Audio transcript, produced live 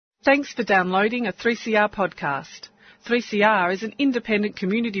Thanks for downloading a 3CR podcast. 3CR is an independent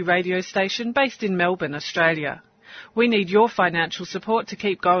community radio station based in Melbourne, Australia. We need your financial support to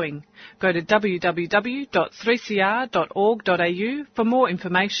keep going. Go to www.3cr.org.au for more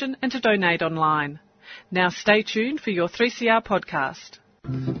information and to donate online. Now stay tuned for your 3CR podcast.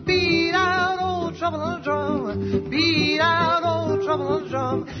 Beat out old trouble on the drum, beat out old trouble on the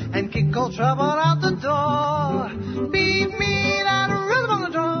drum, and kick old trouble out the door. Beat me that rhythm on the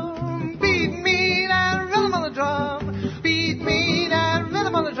drum, beat me that rhythm on the drum, beat me that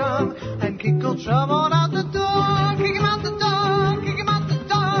rhythm on the drum, and kick old trouble out the door. Kick him out the door, kick him out the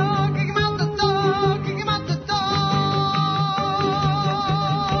door, kick him out the door, kick him out the door.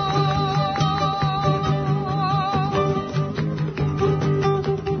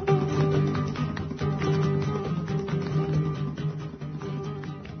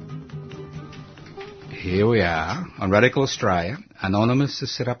 Here we are on Radical Australia. Anonymous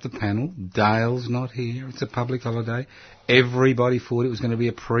has set up the panel. Dale's not here. It's a public holiday. Everybody thought it was going to be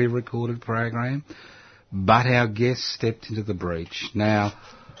a pre-recorded program, but our guest stepped into the breach. Now,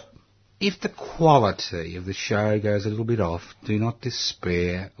 if the quality of the show goes a little bit off, do not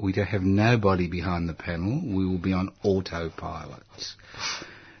despair. We don't have nobody behind the panel. We will be on autopilot.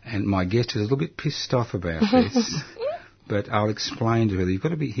 And my guest is a little bit pissed off about this. But I'll explain to her that you've got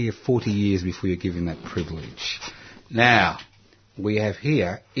to be here 40 years before you're given that privilege. Now, we have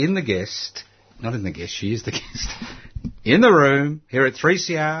here in the guest, not in the guest, she is the guest, in the room, here at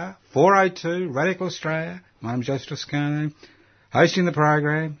 3CR, 402, Radical Australia. My name's Joseph Toscano, hosting the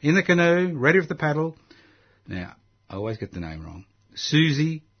program, in the canoe, ready with the paddle. Now, I always get the name wrong.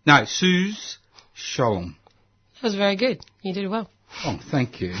 Suze Sholem. That was very good. You did well. Oh,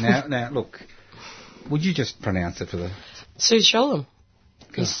 thank you. Now, look, would you just pronounce it for the... Suze Sholem.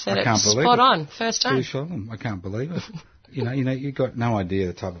 You said it spot on, first time. Suze Sholem. I can't believe it. you know, you've got no idea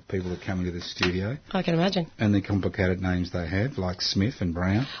the type of people that come into this studio. I can imagine. And the complicated names they have, like Smith and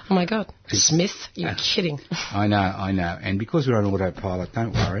Brown. Oh, my God. Smith? You're kidding. I know. And because we're on autopilot,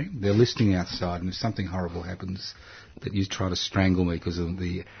 don't worry. They're listening outside, and if something horrible happens that you try to strangle me because of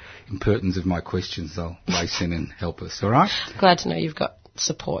the impertinence of my questions, they'll race in and help us, all right? Glad to know you've got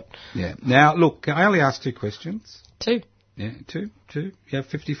support. Yeah. Now, look, I only asked 2 questions. 2? Yeah, two. You have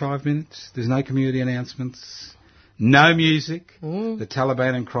 55 minutes. There's no community announcements. No music. The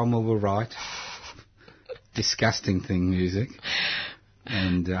Taliban and Cromwell were right. Disgusting thing, music.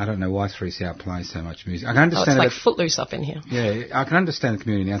 And I don't know why 3CR plays so much music. I can understand it's like Footloose up in here. Yeah, I can understand the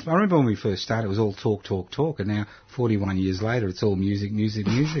community announcement. I remember when we first started, it was all talk, and now 41 years later, it's all music.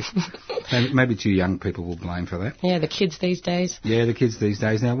 Maybe 2 young people will blame for that. Yeah, the kids these days. Yeah, the kids these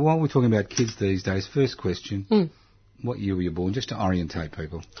days. Now, while we're talking about kids these days, first question. What year were you born? Just to orientate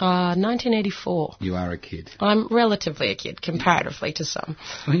people. 1984. You are a kid. I'm relatively a kid, comparatively to some.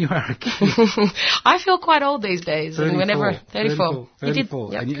 Well, you are a kid. I feel quite old these days. 34. And whenever 34.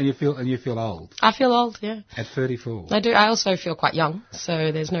 34. Yep. And you feel old. I feel old, yeah. At 34. I do. I also feel quite young,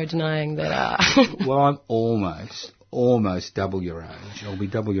 so there's no denying that. Well, I'm almost double your age. I'll be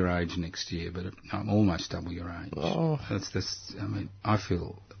double your age next year, but I'm almost double your age. Oh. I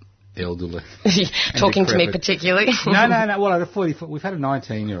feel elderly. Talking to me particularly? No. Well, at 44, we've had a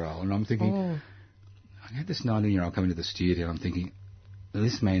 19-year-old, and I'm thinking, I had this 19-year-old come into the studio, and I'm thinking,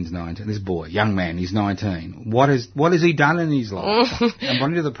 this man's 19, this boy, young man, he's 19. What has he done in his life? And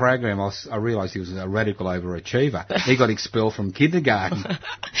when I did the program, I realised he was a radical overachiever. He got expelled from kindergarten.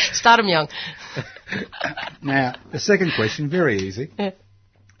 Start him young. Now, the second question, very easy. Yeah.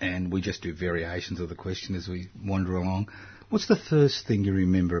 And we just do variations of the question as we wander along. What's the first thing you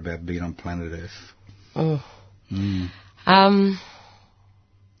remember about being on planet Earth?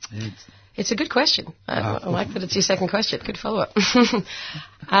 It's a good question. I like that it's your second question. Good follow-up.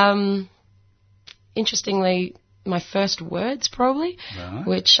 Interestingly, my first words probably,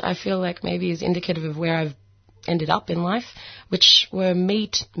 which I feel like maybe is indicative of where I've ended up in life, which were me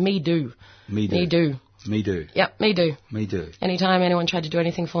do. Me do. Yep, me do. Me do. Anytime anyone tried to do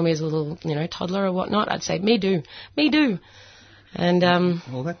anything for me as a little, toddler or whatnot, I'd say, me do. And,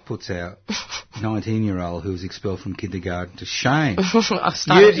 well, that puts our 19-year-old who was expelled from kindergarten to shame.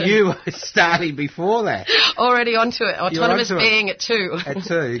 You were starting before that. Already onto it. Autonomous being at 2. At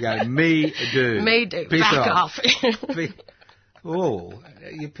 2, you go, me do. Me do. Back off. Oh,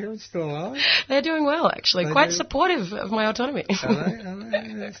 your parents still alive? They're doing well, actually. Quite supportive of my autonomy. Are they?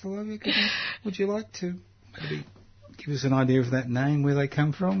 That's lovely. Would you like to maybe give us an idea of that name, where they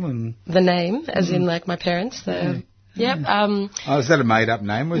come from? And the name, as in like my parents? Yep. Is that a made-up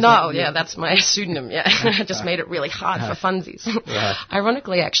name? No, that's my pseudonym, yeah. I just made it really hard for funsies. Right.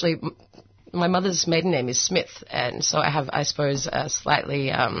 Ironically, actually, my mother's maiden name is Smith, and so I have, I suppose, a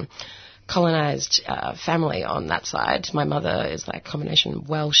slightly colonized family on that side. My mother is like a combination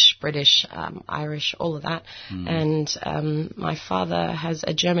Welsh, British, Irish, all of that. And my father has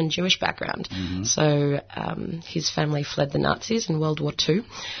a German-Jewish background. So his family fled the Nazis in World War II,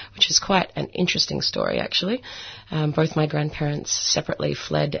 which is quite an interesting story, actually. Both my grandparents separately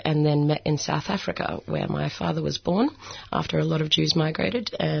fled and then met in South Africa, where my father was born after a lot of Jews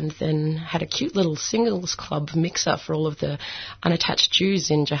migrated, and then had a cute little singles club mixer for all of the unattached Jews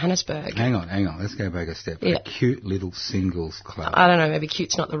in Johannesburg. Hang on. Let's go back a step. Yeah. A cute little singles club. I don't know, maybe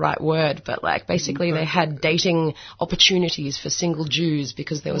cute's not the right word, but like basically they had dating opportunities for single Jews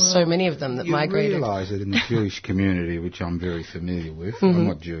because there were so many of them that migrated. You realise that in the Jewish community, which I'm very familiar with, I'm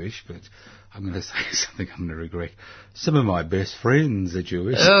not Jewish, but I'm going to say something I'm going to regret. Some of my best friends are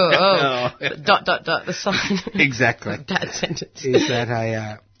Jewish. The sign. Exactly. That sentence. Is that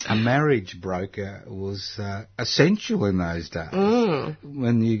a marriage broker was essential in those days.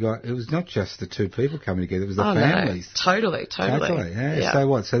 When you got, it was not just the two people coming together, it was the families. No. Totally. Yeah. So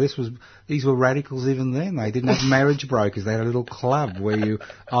what? So these were radicals even then. They didn't have marriage brokers. They had a little club where you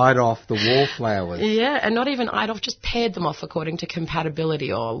eyed off the wallflowers. Yeah, and not even eyed off, just paired them off according to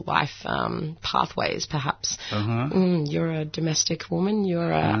compatibility or life pathways, perhaps. You're a domestic woman.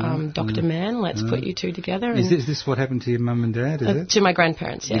 You're a doctor man. Let's put you two together. Is this what happened to your mum and dad? Is it? To my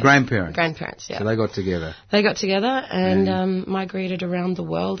grandparents. Yes. Your grandparents? Grandparents, yeah. So they got together? They got together and migrated around the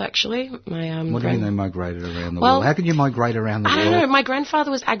world, actually. What do you mean they migrated around the world? How can you migrate around the world? I don't know. My grandfather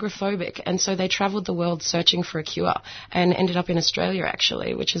was agoraphobic, and so they travelled the world searching for a cure and ended up in Australia,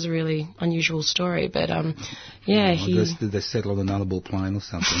 actually, which is a really unusual story. But, Did they settle on an Nullarbor plain or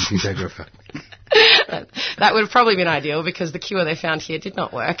something? He's agoraphobic. That would have probably been ideal because the cure they found here did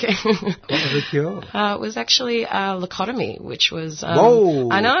not work. What was the cure? It was actually lacotomy, which was... Whoa!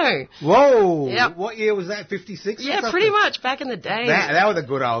 I know. Whoa! Yep. What year was that, 56? Yeah, pretty much, back in the day. That were the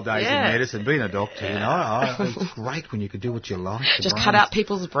good old days in medicine, being a doctor, you know. It's great when you could do what you like. Just cut out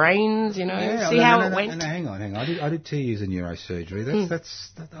people's brains, you know, see how it went. Hang on. I did 2 years of neurosurgery.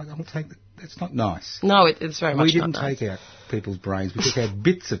 That's not nice. No, it's very much not nice. We didn't take out people's brains. We took out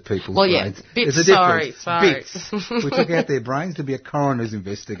bits of people's brains. Well, yeah, bits, sorry. Bits. We took out their brains to be a coroner's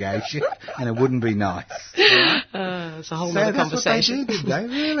investigation, and it wouldn't be nice. It's a whole other conversation. That's what they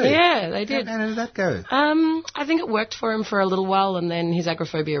did, really? Yeah, they did. How did that go? I think it worked for him for a little while, and then his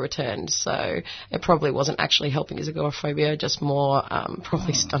agoraphobia returned. So it probably wasn't actually helping his agoraphobia, just more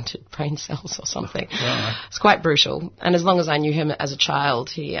probably stunted brain cells or something. Right. It's quite brutal. And as long as I knew him as a child,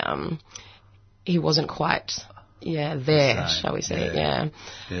 he wasn't quite... there, shall we say,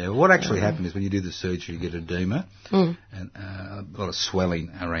 yeah. What actually happened is when you do the surgery, you get edema and a lot of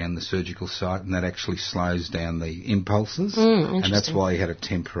swelling around the surgical site, and that actually slows down the impulses, and that's why he had a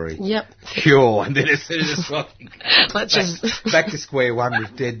temporary cure, and then as soon as the swelling back to square one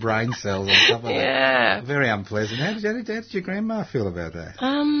with dead brain cells and stuff like that. Very unpleasant. How did your grandma feel about that?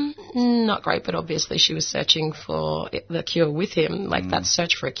 Not great, but obviously she was searching for the cure with him. Like that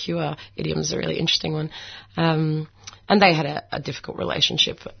search for a cure idiom is a really interesting one. And they had a difficult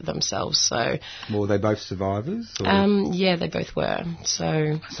relationship themselves, so... Were they both survivors? Yeah, they both were,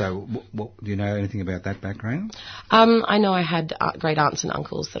 so... So, what, do you know anything about that background? I know I had great aunts and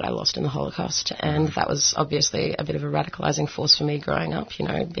uncles that I lost in the Holocaust, and that was obviously a bit of a radicalising force for me growing up, you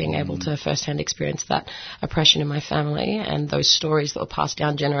know, being able to first-hand experience that oppression in my family and those stories that were passed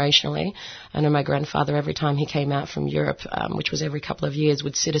down generationally. I know my grandfather, every time he came out from Europe, which was every couple of years,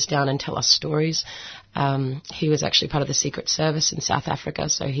 would sit us down and tell us stories. He was actually part of the Secret Service in South Africa,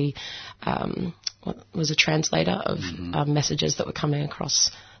 so he was a translator of messages that were coming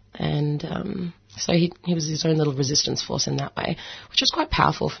across, and so he was his own little resistance force in that way, which was quite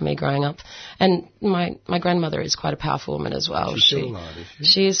powerful for me growing up. And my grandmother is quite a powerful woman as well. She's still alive, is she?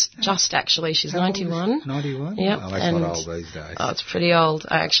 She's just actually, she's 91. 91? Yep. Oh, that's not old these days. Oh, it's pretty old.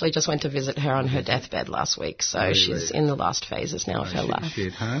 I actually just went to visit her on her deathbed last week, so she's in the last phases now of her life. Is she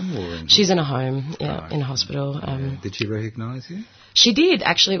at home or in... She's in a home, in a hospital. Did she recognise you? She did,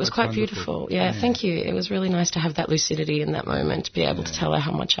 actually. It was quite beautiful. Yeah, thank you. It was really nice to have that lucidity in that moment, to be able to tell her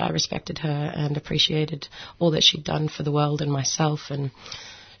how much I respected her and appreciated all that she'd done for the world and myself. And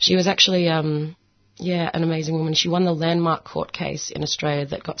she was actually, an amazing woman. She won the landmark court case in Australia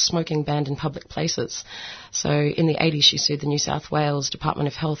that got smoking banned in public places. So in the 80s, she sued the New South Wales Department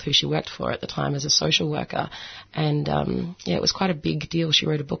of Health, who she worked for at the time as a social worker. And, it was quite a big deal. She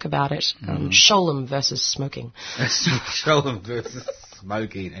wrote a book about it, Scholem versus smoking. Scholem versus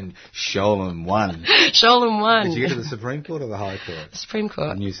smoking, and Sholem won. Sholem won. Did you get to the Supreme Court or the High Court? Supreme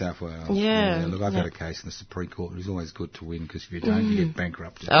Court. New South Wales. Yeah. Look, I've had a case in the Supreme Court. It was always good to win because if you don't, you get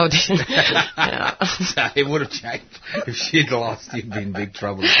bankrupted. Oh, yeah. So it would have changed. If she'd lost, you'd be in big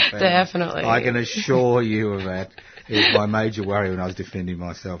trouble. Definitely. I can assure you of that. It was my major worry when I was defending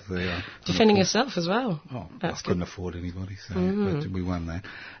myself there. Defending yourself as well. Oh, That's I couldn't afford anybody, so but we won that.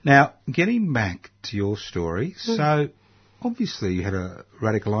 Now, getting back to your story, so obviously you had a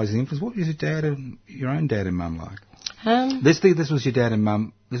radicalising influence. What was your own dad and mum like? This was your dad and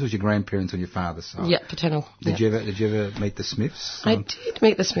mum. This was your grandparents on your father's side. Yeah, paternal. Did you ever meet the Smiths? I did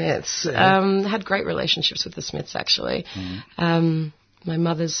meet the Smiths. Had great relationships with the Smiths actually. My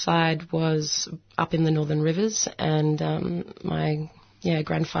mother's side was up in the Northern Rivers, and my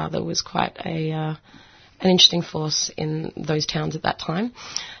grandfather was quite an interesting force in those towns at that time.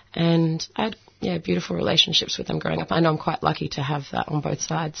 And I had beautiful relationships with them growing up. I know I'm quite lucky to have that on both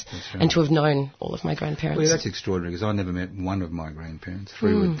sides and to have known all of my grandparents. Well, that's extraordinary because I never met one of my grandparents.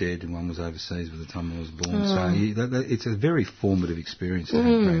 Three were dead and one was overseas by the time I was born. So it's a very formative experience to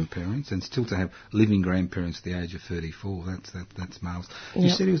have grandparents, and still to have living grandparents at the age of 34. That's marvellous. You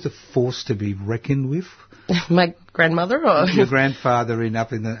said he was a force to be reckoned with. My grandmother, or your grandfather maybe not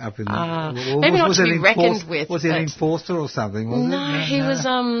to be reckoned with. Was he an enforcer or something?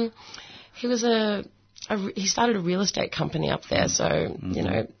 He started a real estate company up there, so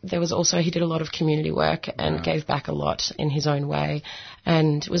there was also, he did a lot of community work and gave back a lot in his own way,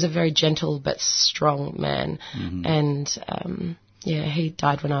 and was a very gentle but strong man. And he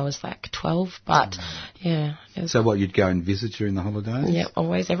died when I was like 12, but So what, you'd go and visit during the holidays? Yeah,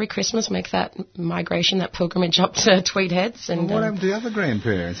 always. Every Christmas, make that migration, that pilgrimage up to Tweed Heads. And what happened to the other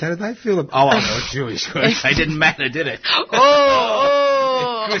grandparents? How did they feel? I'm not Jewish. They didn't matter, did it?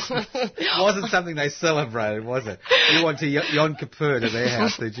 Christmas wasn't something they celebrated, was it? You went to Yom Kippur to their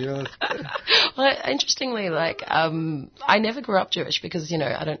house, did you? Well, interestingly, I never grew up Jewish because,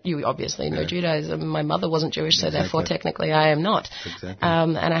 you obviously know Judaism. My mother wasn't Jewish, so therefore technically I am not. Exactly.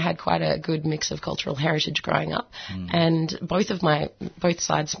 And I had quite a good mix of cultural heritage growing up. And both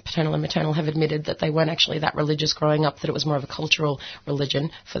sides, paternal and maternal, have admitted that they weren't actually that religious growing up, that it was more of a cultural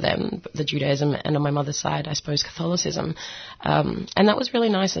religion for them, the Judaism, and on my mother's side, I suppose, Catholicism. And that was really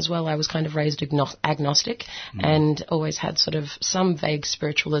nice as well. I was kind of raised agnostic and always had sort of some vague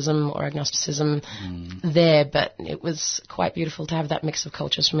spiritualism or agnosticism there, but it was quite beautiful to have that mix of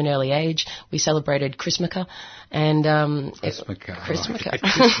cultures from an early age. We celebrated Christmaka and Christmaka.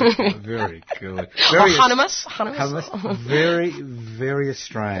 Very good. Hanumas. Very, very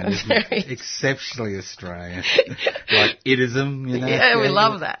Australian. Exceptionally Australian. Like idism, Yeah, we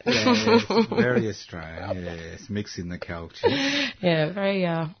love that. Yes, very Australian. Yes, mixing the culture. Yeah, very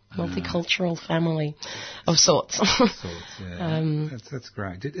multicultural family of sorts. That's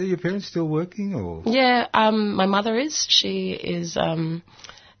great. Are your parents still working, or? Yeah, my mother is. She is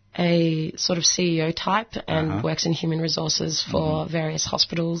a sort of CEO type and works in human resources for various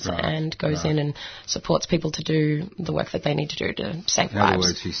hospitals and goes in and supports people to do the work that they need to do to save lives. In other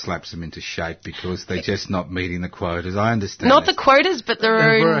words, she slaps them into shape because they're just not meeting the quotas. I understand. Not the quotas, but their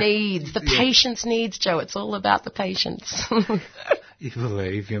own needs. The patient's needs, Joe. It's all about the patients. You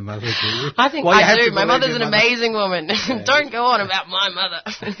believe your mother, do you? I think I do. My mother's an amazing woman. Don't go on about my mother.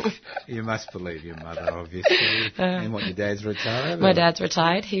 You must believe your mother, obviously. And what, your dad's retired? My dad's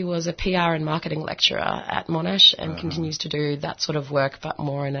retired. He was a PR and marketing lecturer at Monash and continues to do that sort of work, but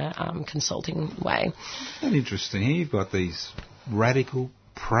more in a consulting way. That's interesting. Here you've got these radical,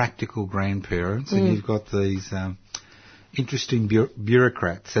 practical grandparents, and you've got these interesting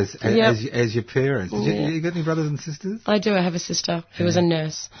bureaucrats as your parents. You got any brothers and sisters? I do. I have a sister who is a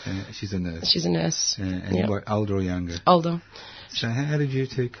nurse. She's a nurse. She's a nurse. And you're what, older or younger? Older. So how did you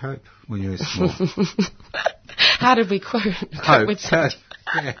two cope when you were small? How did we cope with such?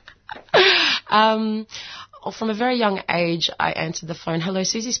 From a very young age, I answered the phone. Hello,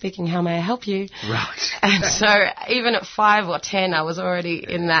 Susie speaking. How may I help you? Right. And so even at 5 or 10, I was already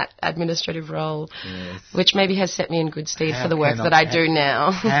in that administrative role, which maybe has set me in good stead for the work that I do now.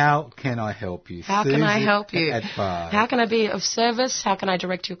 How can I help you? How can I help you? At 5. How can I be of service? How can I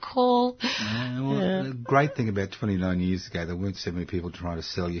direct your call? The great thing about 29 years ago, there weren't so many people trying to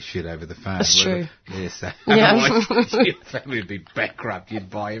sell you shit over the phone. That's true. Yes. Your family would be bankrupt.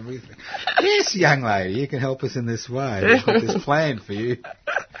 You'd buy everything. Yes, young lady, you can help us in this way. We've got this plan for you.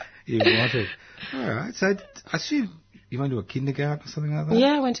 You want it. All right. So I assume You went to a kindergarten or something like that?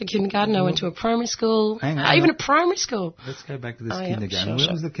 Yeah, I went to kindergarten. I went to a primary school. Hang on. Even a primary school. Let's go back to this Yeah, kindergarten. sure,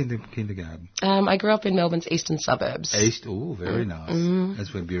 Where was the kindergarten? I grew up in Melbourne's eastern suburbs. East. Oh, very nice.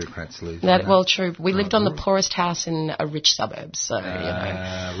 That's where bureaucrats live. Well, true. We lived on the poorest house in a rich suburb, so,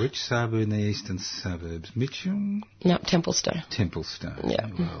 Rich suburb in the eastern suburbs. Mitchell? No, Templestowe. Templestowe. Yeah.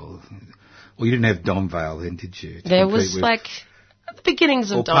 Well, you didn't have Donvale then, did you? There was, the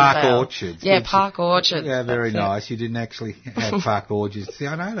beginnings of or Donvale. Park Orchards. Yeah, Park Orchards. Yeah, very nice. You didn't actually have Park Orchards. See,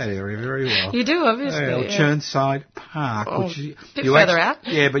 I know that area very well. You do, obviously. Yeah. Churnside Park. Which a bit further out.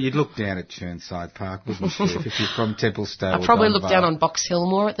 Yeah, but you'd look down at Churnside Park, wouldn't you, if you're from Templestowe? I probably looked down on Box Hill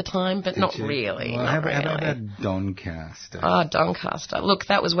more at the time, but not really. Well, not how really. about Doncaster? Doncaster. Look,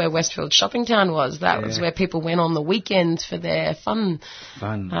 that was where Westfield Shopping Town was. That was where people went on the weekends for their fun.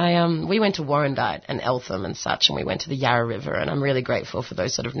 We went to Warrandyte and Eltham and such, and we went to the Yarra River, and I'm really grateful for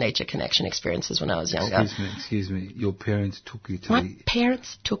those sort of nature connection experiences when I was younger. Excuse me. Your parents took you to My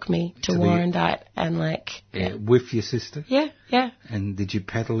parents took me to Warrandyte and with your sister? Yeah. And did you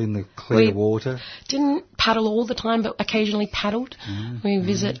paddle in the clear water? Didn't paddle all the time, but occasionally paddled. We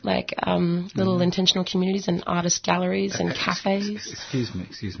visit little intentional communities and artist galleries and cafes. Excuse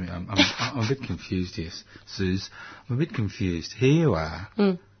me. I'm a bit confused here, Suze. I'm a bit confused. Here you are,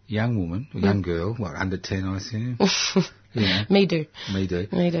 young woman, young girl, under 10 I assume? Yeah. Me do.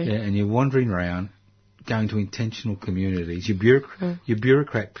 Yeah, and you're wandering around, going to intentional communities. Your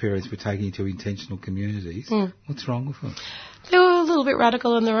bureaucrat parents were taking you to intentional communities. What's wrong with them? They were a little bit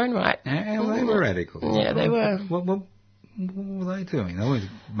radical in their own right. They were radical. Yeah, they were. What were they doing? They weren't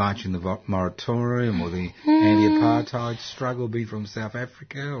marching the moratorium or the anti-apartheid struggle, being from South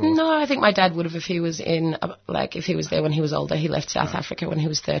Africa? Or? No, I think my dad would have if he was if he was there when he was older. He left South Africa when he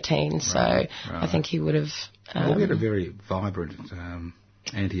was 13, so I think he would have... we had a very vibrant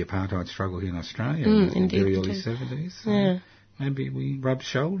anti-apartheid struggle here in Australia in the very early 70s. Yeah. Maybe we rubbed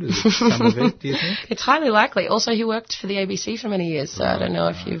shoulders at some of it, do you think? It's highly likely. Also, he worked for the ABC for many years, so I don't know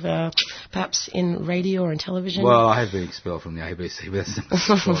if you've perhaps in radio or in television. Well, I have been expelled from the ABC, but that's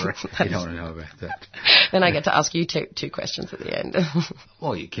another story. You don't want to know about that. Then I get to ask you two questions at the end.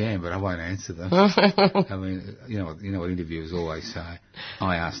 Well, you can, but I won't answer them. I mean, you know what interviewers always say.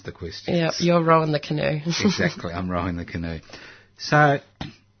 I ask the questions. Yeah, you're rowing the canoe. Exactly, I'm rowing the canoe. So,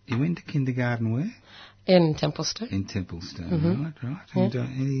 you went to kindergarten where? In Templestowe. Right. And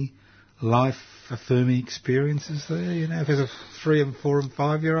any life-affirming experiences there, as a 3 and 4 and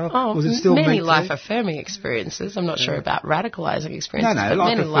 5-year-old? Oh, was it still many life-affirming experiences. I'm not sure about radicalising experiences. No,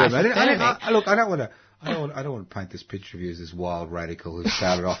 life-affirming. Look, I don't want to paint this picture of you as this wild radical who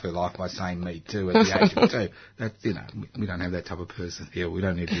started off her life by saying "me too" at the age of 2. That's we don't have that type of person here. We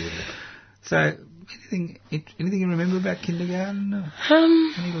don't need to do that. So, anything you remember about kindergarten?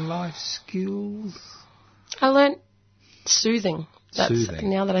 Any life skills? I learnt soothing. Soothing.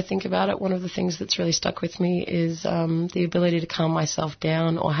 Now that I think about it, one of the things that's really stuck with me is the ability to calm myself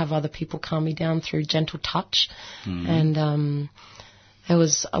down or have other people calm me down through gentle touch. And there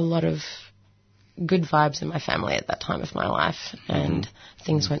was a lot of good vibes in my family at that time of my life, and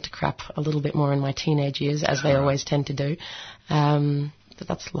things went to crap a little bit more in my teenage years, as they always tend to do. But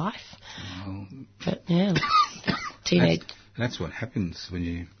that's life. But yeah, teenage. That's what happens when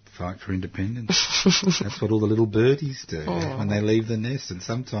you fight for independence. That's what all the little birdies do when they leave the nest, and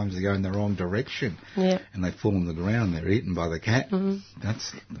sometimes they go in the wrong direction and they fall on the ground. They're eaten by the cat. That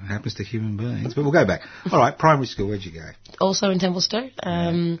happens to human beings. But we'll go back. All right, primary school. Where'd you go? Also in Templestowe.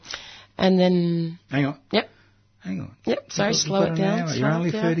 And then. Hang on. Yep. Hang on. Yep, sorry, slow it down. You're only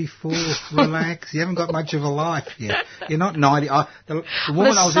 34. Relax. You haven't got much of a life yet. You're not 90. The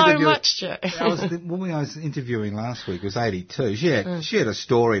woman I was interviewing, the woman I was interviewing last week was 82. She had a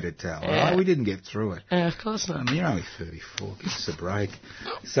story to tell. Yeah. Right? We didn't get through it. Of course not. I mean, you're only 34. Give us a break.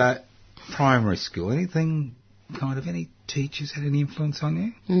 So, primary school. Any teachers had any influence on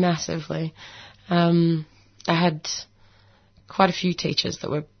you? Massively. I had quite a few teachers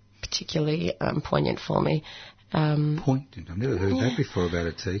that were particularly poignant for me. Poignant. I've never heard that before about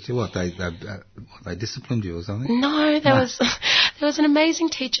a teacher. What, they disciplined you or something? No, there was an amazing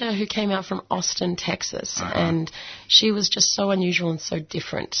teacher who came out from Austin, Texas, and she was just so unusual and so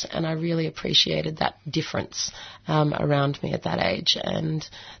different, and I really appreciated that difference around me at that age. And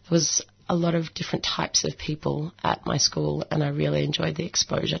there was a lot of different types of people at my school, and I really enjoyed the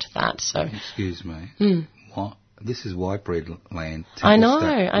exposure to that. So, excuse me. What? This is white bread land. I know.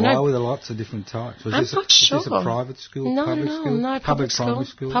 Why were there lots of different types? I'm not sure. Was this a private school? No, public school? No, public primary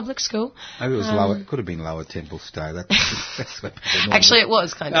school. Public school. Maybe it was lower. It could have been Lower Templestowe. That's what actually, it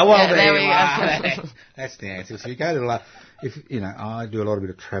was kind of. Oh, well, there we go. That's the answer. So you go to I do a lot of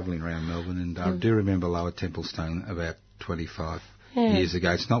bit of travelling around Melbourne, and I do remember Lower Templestowe about 25 Yeah. years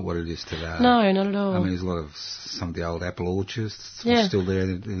ago. It's not what it is today. No, not at all. I mean, there's a lot of some of the old apple orchards Yeah. still there.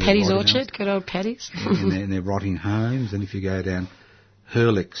 in their Paddy's rotting Orchard, good old Paddy's. homes, in their rotting homes. And if you go down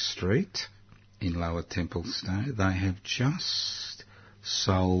Hurlick Street in Lower Templestowe, they have just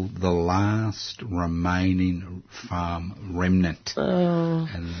sold the last remaining farm remnant. Oh.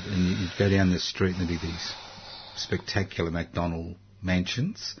 And you go down the street and there'd be these spectacular McDonald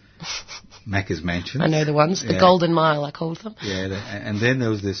mansions, Macca's mansions. I know the ones, the Yeah. Golden Mile, I called them. Yeah, and then there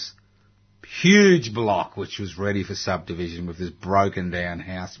was this huge block which was ready for subdivision with this broken down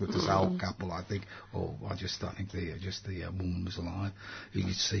house with this old couple, I think, or I think the woman was alive. You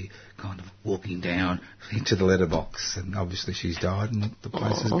could see kind of walking down into the letterbox, and obviously she's died and the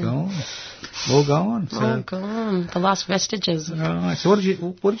place is gone. All gone. So, Oh, gone. The last vestiges. right. So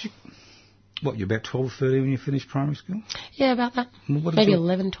you're about 12 or 13 when you finished primary school? Yeah, about that. What did Maybe you-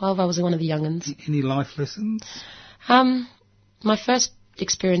 11, 12. I was one of the young'uns. Any life lessons? My first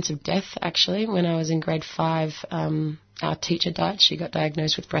experience of death, actually, when I was in grade 5, our teacher died. She got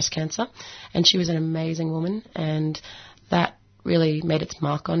diagnosed with breast cancer, and she was an amazing woman, and that really made its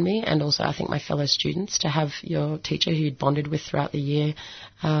mark on me, and also I think my fellow students, to have your teacher who you'd bonded with throughout the year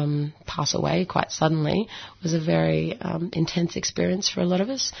pass away quite suddenly was a very intense experience for a lot of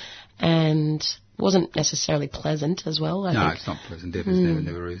us, and wasn't necessarily pleasant as well. I think. It's not pleasant. Death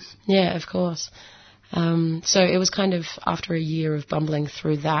never is. Yeah, of course. So it was kind of after a year of bumbling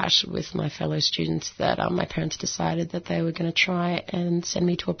through that with my fellow students that my parents decided that they were going to try and send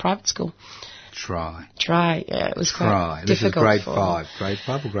me to a private school. Try. Yeah, it was quite This is difficult. grade 5. Grade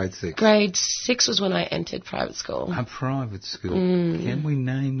 5 or grade 6? Grade 6 was when I entered private school. A private school. Can we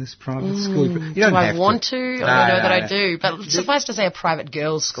name this private school? You don't Do I have want to? No, I know no, that no. I do. But suffice to say a private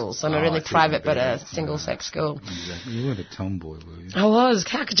girls' school, so not only it's private even but a better. single-sex school. Exactly. You weren't a tomboy, were you? I was.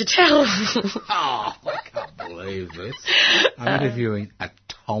 How could you tell? Oh, I can't believe this. I'm interviewing a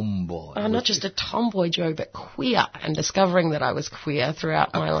tomboy. I'm not just a tomboy, Joe, but queer, and discovering that I was queer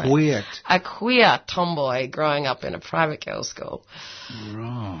throughout my life. Queer. A queer tomboy growing up in a private girls' school.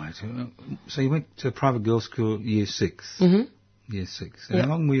 Right. So you went to private girls' school year 6? Mm-hmm. Year 6. And how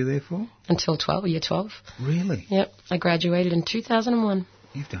long were you there for? Until year 12. Really? Yep. I graduated in 2001.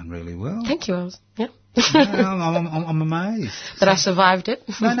 You've done really well. Thank you, I was. Yep. I'm amazed. But I survived it.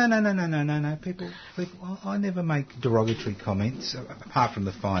 No. People, I never make derogatory comments, apart from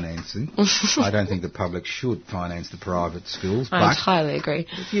the financing. I don't think the public should finance the private schools. I But, entirely agree.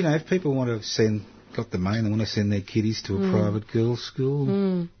 if people want to got the money and they want to send their kiddies to a private girls'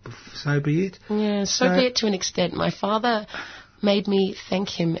 school, so be it. Yeah, so be it to an extent. My father made me thank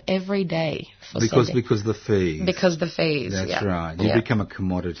him every day for sending. Because the fees. Because the fees. That's yeah. right. You Yeah. become a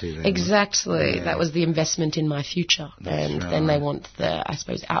commodity then. Exactly. Yeah. That was the investment in my future. And then they want the, I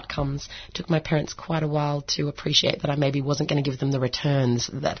suppose, outcomes. It took my parents quite a while to appreciate that I maybe wasn't going to give them the returns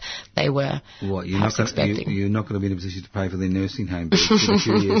that they were What, expecting. you're not going to be in a position to pay for their nursing home bills in a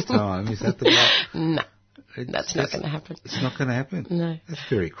few years' time. Is that the way? No. That's not going to happen. It's not going to happen. No. That's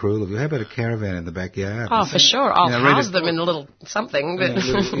very cruel of you. How about a caravan in the backyard? Oh, for sure. I'll rent house them in a little something. But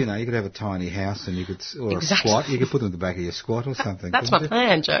you could have a tiny house and or Exactly. a squat. You could put them in the back of your squat or something. That's my couldn't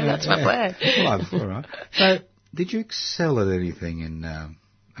plan, Joe. you? That's my plan. Well, all right. So, did you excel at anything in,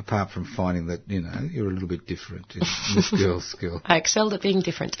 apart from finding that, you're a little bit different in this girls' school? I excelled at being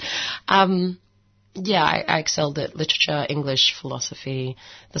different. Yeah, I excelled at literature, English, philosophy,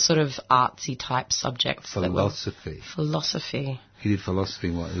 the sort of artsy type subjects. Philosophy. You did philosophy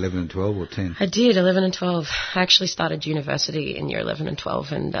in what, 11 and 12 or 10? I did, 11 and 12. I actually started university in year 11 and 12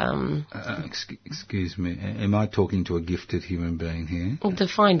 and... Excuse me, am I talking to a gifted human being here?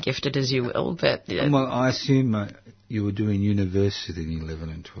 Define gifted as you will, but... Well, I assume you were doing university in 11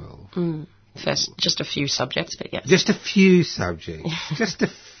 and 12. First, just a few subjects, but yes. Just a few subjects. Just a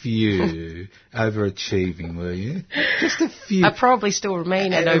few. Overachieving, were you? Just a few. I probably still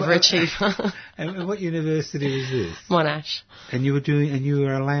remain an overachiever. And what university was this? Monash. And you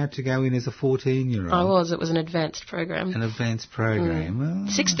were allowed to go in as a 14-year-old? I was. It was an advanced program. An advanced program. Well,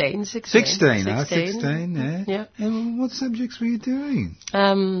 16. 16, yeah. Yeah. And what subjects were you doing?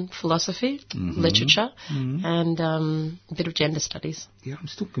 Philosophy, literature, and a bit of gender studies. Yeah, I'm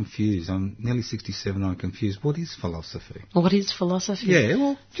still confused. I'm nearly 67. I'm confused. What is philosophy? What is philosophy? Yeah,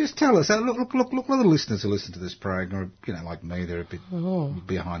 well, just tell us. Look, a lot of listeners who listen to this program, like me, they're a bit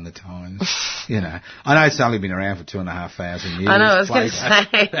behind the times. I know it's only been around for 2,500 years. I know, I was going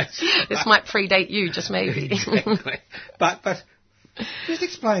to say, this might predate you, just maybe. Exactly. But just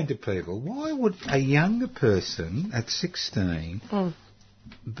explain to people, why would a younger person at 16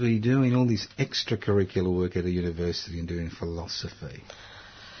 be doing all this extracurricular work at a university and doing philosophy?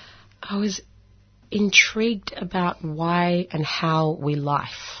 I was intrigued about why and how we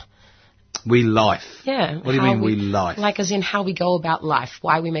life. We life. Yeah. What do you mean we life? Like as in how we go about life,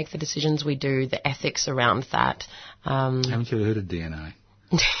 why we make the decisions we do, the ethics around that. Haven't you ever heard of DNA?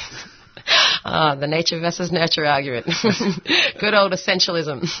 The nature versus nurture argument. Good old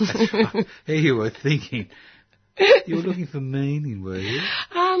essentialism. That's right. Here you were thinking. You were looking for meaning, were you?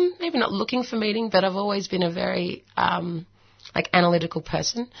 Maybe not looking for meaning, but I've always been a very analytical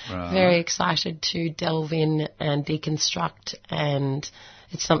person. Right. Very excited to delve in and deconstruct, and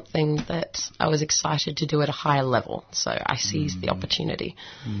it's something that I was excited to do at a higher level. So I seized the opportunity.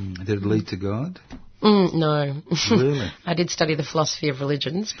 Did it lead to God? No. Really? I did study the philosophy of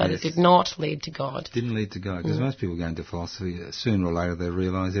religions, but it did not lead to God. Didn't lead to God, because most people go into philosophy, sooner or later they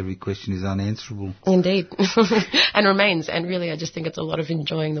realise every question is unanswerable. Indeed. And remains. And really, I just think it's a lot of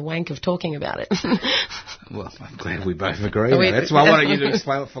enjoying the wank of talking about it. Well, I'm glad we both agree. That's why I wanted you to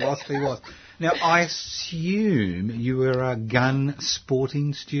explain what philosophy was. Now, I assume you were a gun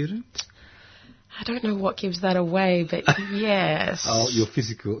sporting student? I don't know what gives that away, but yes. Oh, your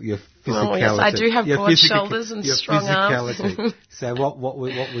physicality. Oh, yes, I do have broad shoulders and strong arms. So what were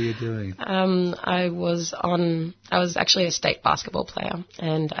you doing? I was actually a state basketball player,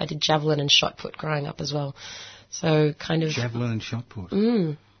 and I did javelin and shot put growing up as well. So kind of javelin and shot put.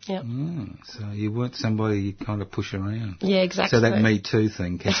 Yep. So you weren't somebody you kind of push around. Yeah, exactly. So that Me Too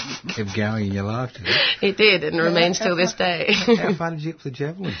thing kept going in your life, did it? It did, and remains till this day. How far did you get for the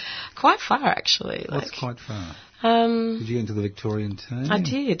javelin? Quite far, actually. What's quite far? Did you get into the Victorian team? I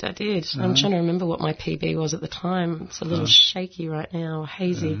did. I'm trying to remember what my PB was at the time. It's a little shaky right now,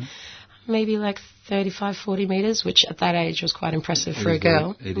 hazy. Maybe like 35, 40 metres, which at that age was quite impressive for a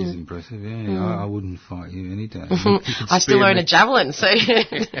girl. It is impressive, yeah. I wouldn't fight you any day. I still own a javelin, so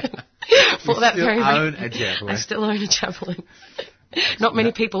for that very reason. Own a javelin. I still own a javelin. Not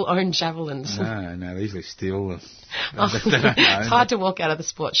many people own javelins. No, they usually steal them. It's hard to walk out of the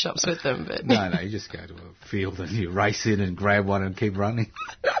sports shops with them. But No, you just go to a field and you race in and grab one and keep running.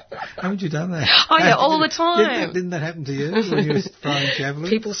 Haven't you done that? Oh, yeah, all the time. Didn't that happen to you when you were throwing javelins?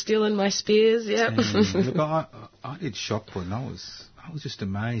 People stealing my spears, yep. Look, I did shot put and I was just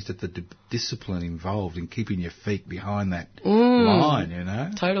amazed at the discipline involved in keeping your feet behind that line, you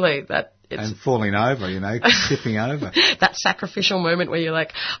know? Totally. And falling over, tipping over. That sacrificial moment where you're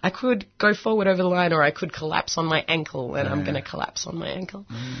like, I could go forward over the line or I could collapse on my ankle, and I'm going to collapse on my ankle.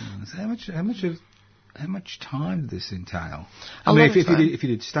 So how much time did this entail? If you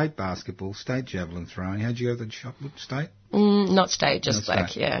did state basketball, state javelin throwing, how'd you go to the shot put state? Not state, just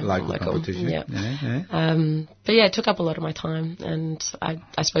local competition. Yeah. But yeah, it took up a lot of my time, and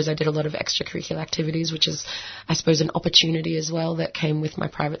I suppose I did a lot of extracurricular activities, which is, I suppose, an opportunity as well that came with my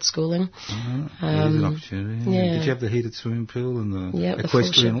private schooling. It is an opportunity. Yeah. Did you have the heated swimming pool and the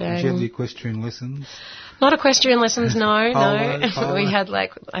equestrian? Did you have the equestrian lessons? Not equestrian lessons, no. Polo. We had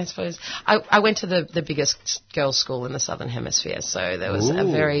I suppose, I went to the biggest girls' school in the Southern Hemisphere, so there was a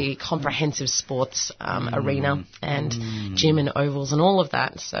very comprehensive sports arena and gym and ovals and all of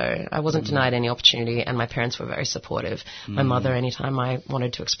that. So I wasn't denied any opportunity, and my parents were very supportive. My mother, anytime I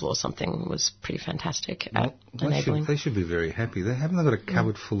wanted to explore something, was pretty fantastic at enabling. They should be very happy. Haven't they got a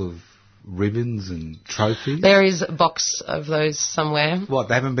cupboard full of ribbons and trophies? There is a box of those somewhere. What,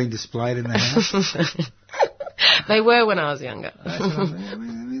 they haven't been displayed in the house? They were when I was younger.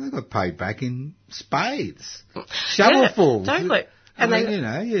 They got paid back in spades. Shovelfuls. Yeah, totally.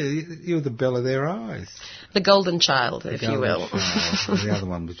 You're the belle of their eyes. The golden child, if you will. The other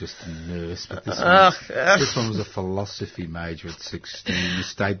one was just a nurse, but this one was a philosophy major at 16,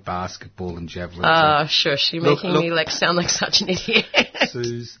 state basketball and javelin. Shush, you're making me sound like such an idiot.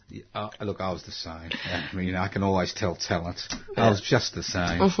 Suze, look, I was the same. I mean, I can always tell talent. I was just the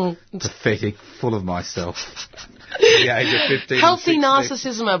same. Pathetic, full of myself. At the age of 15. Healthy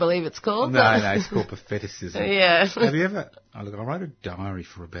narcissism, I believe it's called. No, it's called patheticism. Yeah. Have you ever... I wrote a diary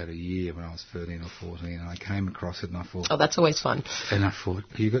for about a year when I was 13 or 14, and I came across it and I thought... Oh, that's always fun. And I thought...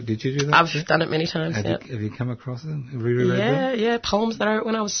 Did you do that? I've done it many times, Have you come across it? Have you reread them? Yeah, poems that I wrote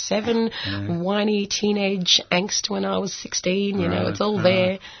when I was 7, whiny teenage angst when I was 16, it's all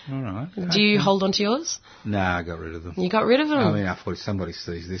there. All right. Do you hold on to yours? No, I got rid of them. You got rid of them? I mean, I thought if somebody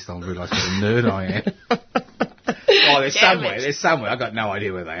sees this, they'll realise what a nerd I am. There's somewhere. I've got no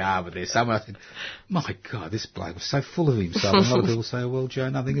idea where they are, but there's somewhere. I think, my God, this bloke was so full of himself. And a lot of people say, well, Joe,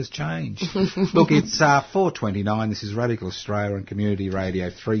 nothing has changed. Look, it's 4:29. This is Radical Australia and Community Radio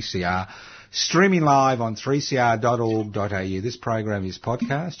 3CR. Streaming live on 3cr.org.au. This program is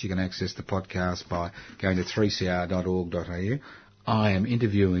podcast. You can access the podcast by going to 3cr.org.au. I am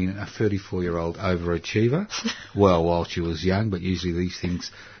interviewing a 34-year-old overachiever. Well, while she was young, but usually these things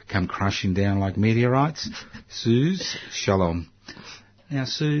come crashing down like meteorites. Suze, shalom. Now,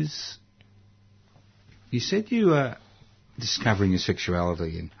 Suze, you said you were discovering your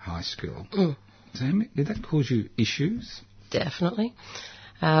sexuality in high school. So did that cause you issues? Definitely.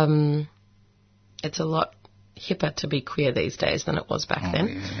 It's a lot hipper to be queer these days than it was back then.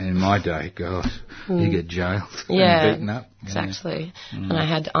 Yeah. In my day, God, you get jailed and beaten up. Exactly. And I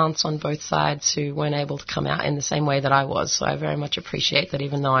had aunts on both sides who weren't able to come out in the same way that I was, so I very much appreciate that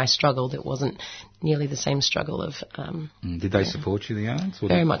even though I struggled, it wasn't nearly the same struggle of... Did they support you, the aunts?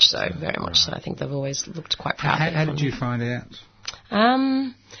 Very much so, very much so. I think they've always looked quite proud. How did you find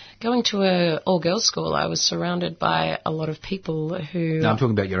out? Going to a all-girls school, I was surrounded by a lot of people who... No, I'm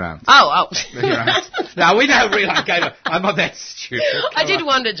talking about your aunts. Oh. Your aunts. No, we don't really... I'm not that stupid. I did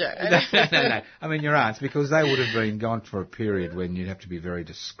wonder, Joe. No. I mean, your aunts, because they would have been gone for a period when you'd have to be very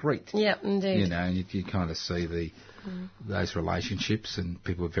discreet. Yeah, indeed. You know, and you kind of see those relationships, and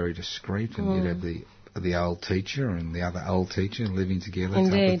people were very discreet, and you'd have the old teacher and the other old teacher living together.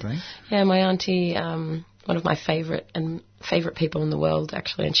 Indeed. Type of thing. Yeah, my auntie... one of my favourite people in the world,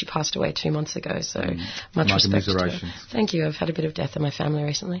 actually, and she passed away 2 months ago, so much respect to her. Thank you. I've had a bit of death in my family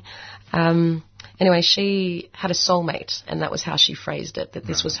recently. Anyway, she had a soulmate, and that was how she phrased it, that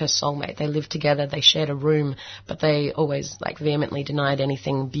this was her soulmate. They lived together, they shared a room, but they always vehemently denied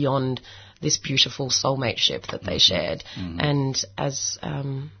anything beyond this beautiful soulmate-ship that they shared. And as...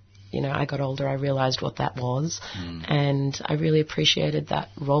 I got older, I realised what that was, and I really appreciated that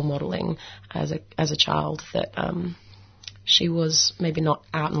role modelling as a child, that she was maybe not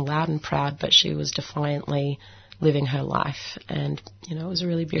out and loud and proud, but she was defiantly living her life, and, it was a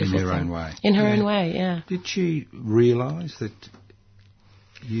really beautiful thing. In her own way. In her own way, yeah. Did she realise that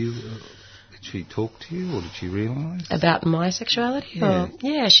you... did she talk to you, or did she realise? About my sexuality? Yeah.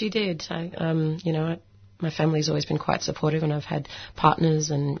 Yeah, she did. My family's always been quite supportive, and I've had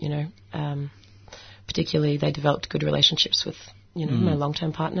partners, and particularly they developed good relationships with my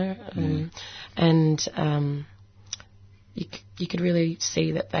long-term partner, and you could really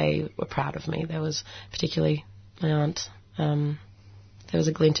see that they were proud of me. There was particularly my aunt. There was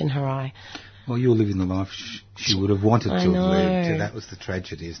a glint in her eye. Well, you're living the life she would have wanted to have lived. That was the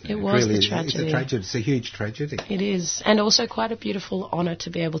tragedy, isn't it? It was really the tragedy. It's a tragedy. It's a huge tragedy. It is. And also quite a beautiful honour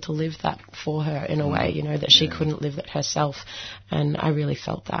to be able to live that for her in a way, that she couldn't live it herself. And I really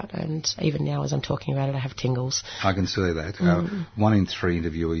felt that. And even now, as I'm talking about it, I have tingles. I can see that. 1 in 3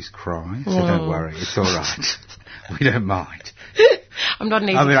 interviewees cry, so don't worry. It's all right. We don't mind. I'm not an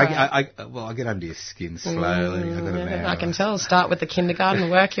easy crier. I get under your skin slowly. I can tell. Start with the kindergarten,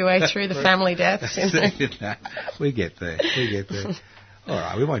 work your way through the family deaths. We get there. All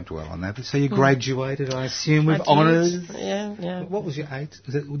right, we won't dwell on that. So you graduated, I assume, with honours? Yeah. What was your 8?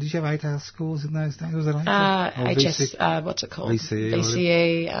 Did you have 8-hour scores in those days? Was it 8? HS, what's it called?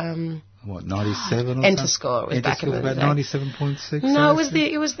 VCE. What, 97 or Enter score was back in the about day. 97.6? No,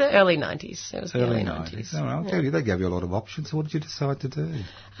 it was the early 90s. It was early 90s. All right, I'll tell you, they gave you a lot of options. So what did you decide to do?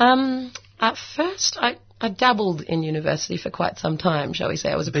 At first, I dabbled in university for quite some time, shall we say.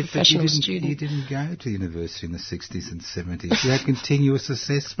 I was a professional student. You didn't go to university in the 60s and 70s. You had continuous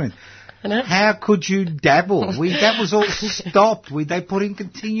assessment. I know. How could you dabble? That was all stopped. They put in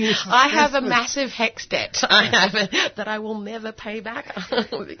continuous assessment. I have a massive HECS debt that I will never pay back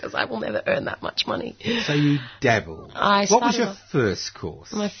because I will never earn that much money. So you dabbled. What was your first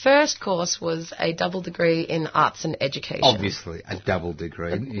course? My first course was a double degree in arts and education. Obviously, a double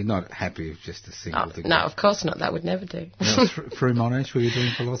degree. You're not happy with just a single degree. No, of course not. That would never do. Through Monash, were you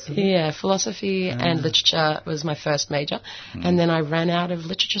doing philosophy? Yeah, philosophy and literature was my first major. And then I ran out of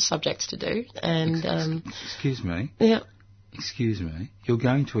literature subjects to do. And excuse me. Yeah. Excuse me. You're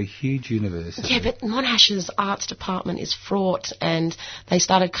going to a huge university. Yeah, but Monash's arts department is fraught, and they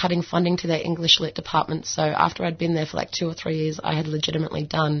started cutting funding to their English lit department. So after I'd been there for 2 or 3 years, I had legitimately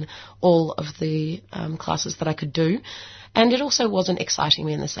done all of the classes that I could do. And it also wasn't exciting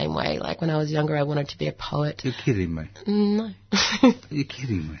me in the same way. When I was younger, I wanted to be a poet. You're kidding me. No. You're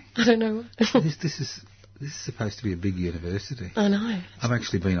kidding me. I don't know. This is supposed to be a big university. I know. I've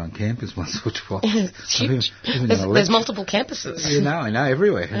actually been on campus once or twice. It's huge. There's multiple campuses. I know,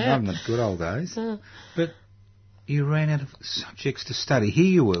 everywhere. Yeah. I'm in the good old days. Yeah. But you ran out of subjects to study. Here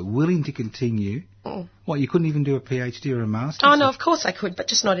you were, willing to continue. What, you couldn't even do a PhD or a master's? Oh, no, of course I could, but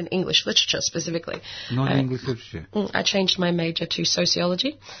just not in English literature specifically. Not in English literature? I changed my major to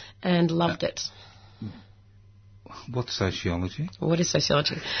sociology and loved it. What's sociology? What is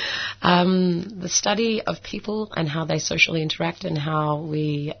sociology? The study of people and how they socially interact and how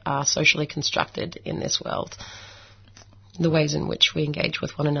we are socially constructed in this world. The ways in which we engage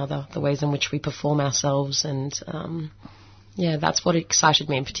with one another, the ways in which we perform ourselves, and Yeah, that's what excited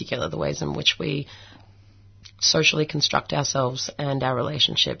me in particular, the ways in which we socially construct ourselves and our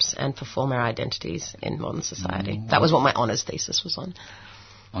relationships and perform our identities in modern society. That was what my honours thesis was on.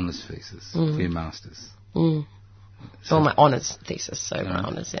 Honours thesis for your masters. Well, my honours thesis, so my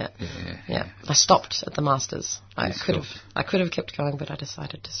honours, yeah. I stopped at the masters. I could have kept going, but I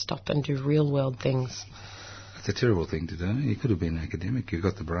decided to stop and do real world things. It's a terrible thing to do. You could have been an academic. You've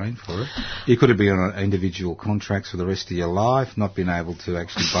got the brain for it. You could have been on individual contracts for the rest of your life, not been able to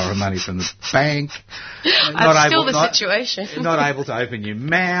actually borrow money from the bank. That's still the situation. Not able to open your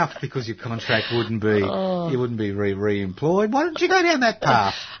mouth because your contract wouldn't be, you wouldn't be re-employed. Why didn't you go down that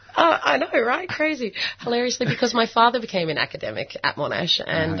path? I know, right? Crazy. Hilariously, because my father became an academic at Monash,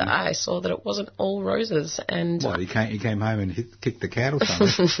 and I saw that it wasn't all roses. And what, he came home and kicked the cat or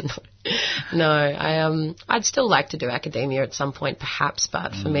something? No, I'd still like to do academia at some point, perhaps,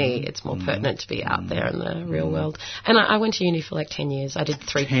 but for me, it's more pertinent to be out there in the real world. And I went to uni for like 10 years. I did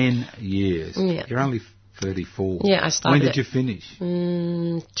 10 years? Yeah. You're only 34. Yeah, I started. When did you finish?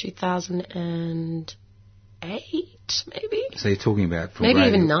 2008, maybe. So you're talking about... Maybe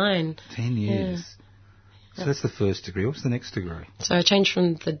even 9. 10 years. Yeah. So that's the first degree. What's the next degree? So I changed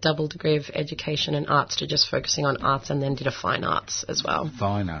from the double degree of education and arts to just focusing on arts, and then did a fine arts as well.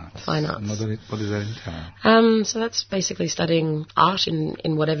 Fine arts. Fine arts. And what does that entail? So that's basically studying art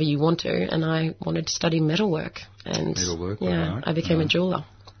in whatever you want to, and I wanted to study metalwork. And metalwork, yeah, right. I became a jeweller.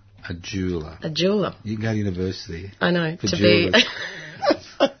 A jeweller. A jeweller. You can go to university. I know. For to jewellers. be...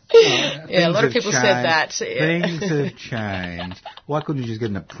 Yeah, a lot of people said that. Yeah. Things have changed. Why couldn't you just get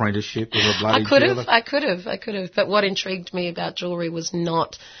an apprenticeship with a bloody jeweller? I could have. But what intrigued me about jewellery was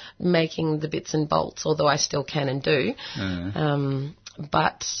not making the bits and bolts, although I still can and do,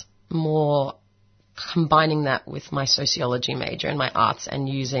 but more combining that with my sociology major and my arts, and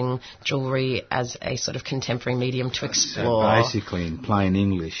using jewellery as a sort of contemporary medium to explore. So basically, in plain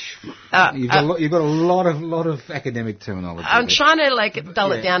English, you've got a lot of academic terminology. I'm trying to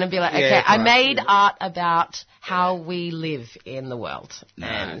dull it down and be like, okay, I made art about how we live in the world.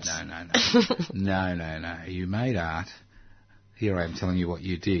 No. You made art. Here I am telling you what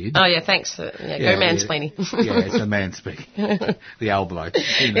you did. Oh, yeah, thanks. Go mansplaining. Yeah, it's a man speaking. The old bloke.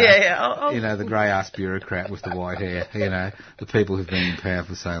 You know, the grey-ass bureaucrat with the white hair. You know, the people who've been in power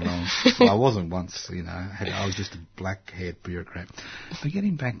for so long. Well, I wasn't once, I was just a black-haired bureaucrat. But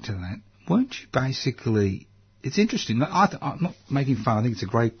getting back to that, weren't you basically... It's interesting. I'm not making fun. I think it's a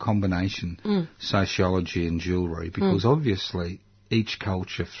great combination, sociology and jewellery, because obviously each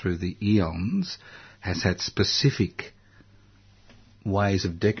culture through the eons has had specific ways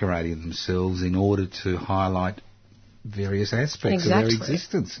of decorating themselves in order to highlight various aspects of their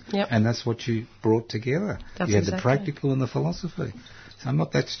existence. Yep. And that's what you brought together. You had the practical and the philosophy. So I'm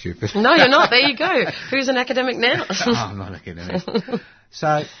not that stupid. No, you're not. There you go. Who's an academic now? I'm not academic.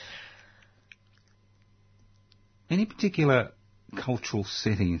 So, any particular cultural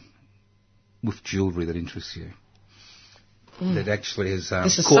setting with jewellery that interests you? That actually has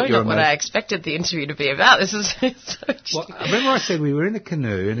this is caught so not what I expected the interview to be about. This is so remember I said we were in a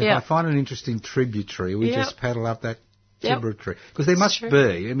canoe, and if I find an interesting tributary, we just paddle up that tributary. Because there must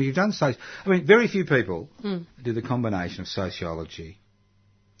be. I mean, you've done very few people do the combination of sociology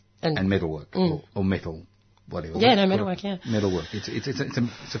and metalwork, or metal, whatever. Yeah, metalwork, Metalwork.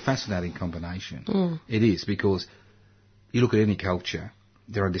 It's a fascinating combination. It is, because you look at any culture,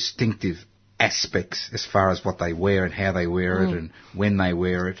 there are distinctive aspects as far as what they wear and how they wear it and when they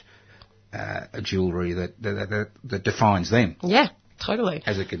wear it, a jewellery that defines them. Yeah, totally.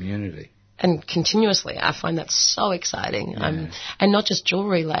 As a community. And continuously, I find that so exciting. And not just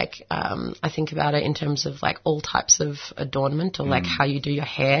jewellery, I think about it in terms of all types of adornment, or how you do your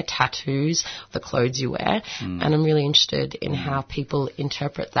hair, tattoos, the clothes you wear. And I'm really interested in how people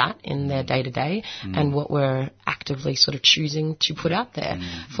interpret that in their day-to-day, and what we're actively sort of choosing to put out there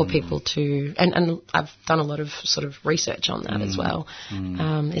for people to... And I've done a lot of sort of research on that as well.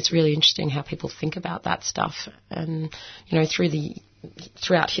 It's really interesting how people think about that stuff. And,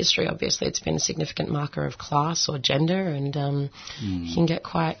 throughout history, obviously, it's been a significant marker of class or gender, and you can get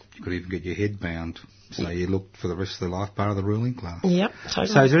quite... You could even get your head bound, so you look for the rest of the life part of the ruling class. Yep, totally.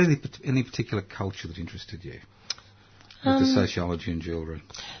 So is there any particular culture that interested you with the sociology and jewellery?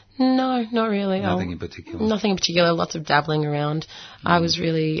 No, not really. Nothing in particular? Nothing in particular, lots of dabbling around. I was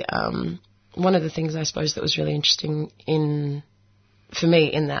really... one of the things, I suppose, that was really interesting for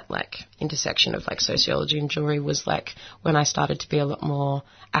me in that intersection of sociology and jewellery was when I started to be a lot more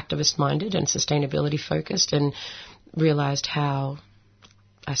activist minded and sustainability focused, and realised how,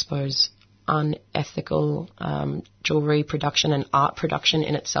 I suppose, unethical jewellery production and art production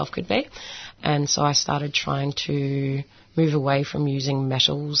in itself could be. And so I started trying to move away from using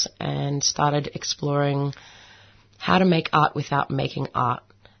metals and started exploring how to make art without making art.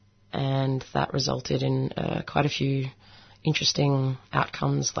 And that resulted in quite a few interesting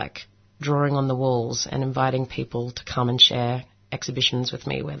outcomes, like drawing on the walls and inviting people to come and share exhibitions with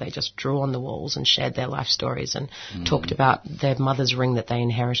me where they just drew on the walls and shared their life stories and talked about their mother's ring that they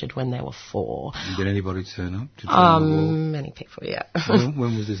inherited when they were 4. Did anybody turn up to draw on the wall? Many people, yeah.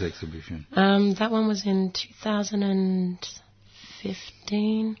 When was this exhibition? That one was in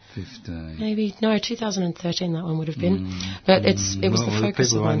 2015. 15. Maybe, no, 2013 that one would have been. But it was the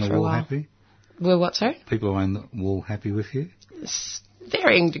focus of mine for a while. Happy? Were what, sorry? People who own the wall happy with you?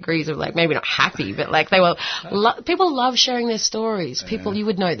 Varying degrees of, like, maybe not happy, but like they were. People love sharing their stories. People, you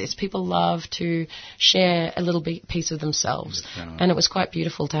would know this. People love to share a little piece of themselves, and it was quite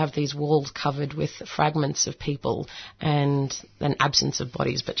beautiful to have these walls covered with fragments of people and an absence of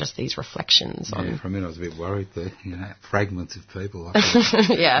bodies, but just these reflections. Yeah, for a minute I was a bit worried there. You know, fragments of people.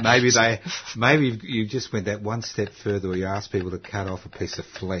 Yeah. Maybe you just went that one step further where you asked people to cut off a piece of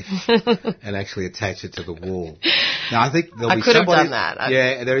flesh and actually attach it to the wall. Now I think I could have done that.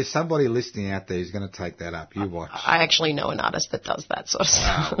 Yeah, there is somebody listening out there who's going to take that up. You watch. I actually know an artist that does that sort of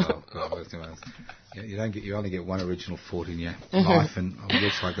stuff. You only get one original thought in your life, and it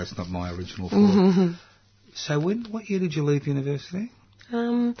looks like that's not my original thought. So what year did you leave university?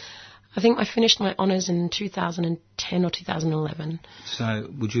 I think I finished my honours in 2010 or 2011. So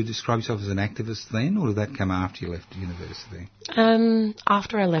would you describe yourself as an activist then, or did that come after you left university?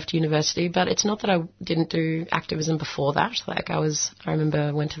 After I left university, but it's not that I didn't do activism before that. Like I remember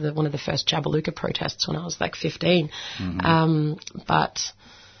I went to one of the first Jabiluka protests when I was like 15. But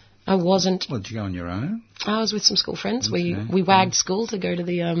I wasn't. Well, did you go on your own? I was with some school friends. We wagged school to go to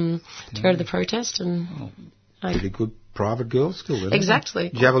the protest, and pretty good private girls' school, isn't exactly.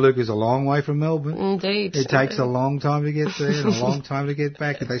 it? Jabiluka is a long way from Melbourne. Indeed. It takes a long time to get there and a long time to get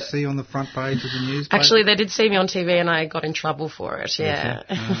back. Did they see you on the front page of the newspaper? Actually, they did see me on TV and I got in trouble for it, yeah.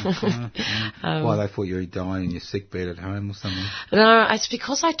 Why, they thought you were dying in your sick bed at home or something? No, it's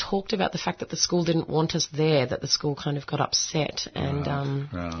because I talked about the fact that the school didn't want us there, that the school kind of got upset and,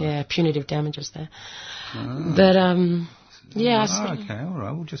 punitive damages there. But, yeah. Okay, all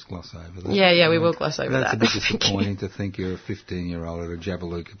right. We'll just gloss over that. Yeah, we will gloss over that. That's a bit disappointing to think you're a 15-year-old at a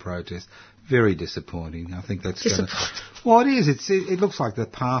Jabiluka protest. Very disappointing. I think that's well, it is. It looks like the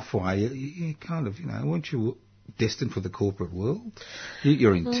pathway. You kind of, weren't you destined for the corporate world?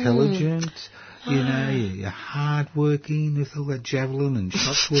 You're intelligent. You're hard-working with all that javelin and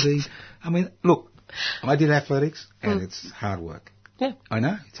shot putting. I mean, look, I did athletics, and it's hard work. Yeah. I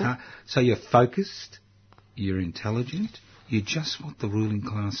know. It's hard. So you're focused. You're intelligent. You're just what the ruling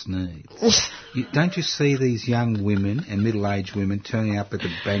class needs. Don't you see these young women and middle-aged women turning up at the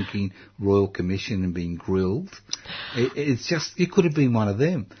Banking Royal Commission and being grilled? It's just, you could have been one of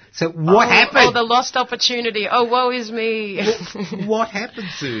them. So what happened? Oh, the lost opportunity. Oh, woe is me. What happened,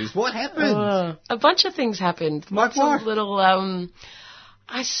 Suze? What happened? A bunch of things happened. Like what? Little,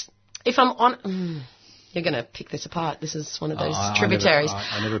 if I'm on... You're going to pick this apart. This is one of those tributaries.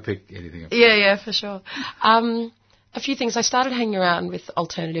 I never pick anything apart. Yeah, for sure. A few things. I started hanging around with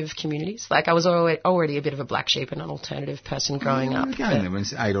alternative communities. Like, I was already a bit of a black sheep and an alternative person growing up. When it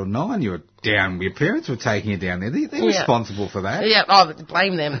was 8 or 9, you were down. Your parents were taking you down there. They're responsible for that. Yeah,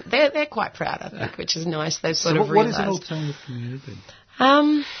 blame them. They're quite proud, I think, which is nice. They've sort of realised. What is an alternative community?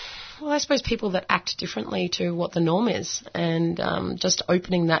 Well, I suppose people that act differently to what the norm is, and just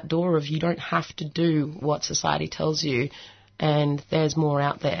opening that door of you don't have to do what society tells you, and there's more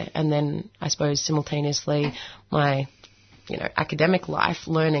out there. And then I suppose simultaneously my academic life,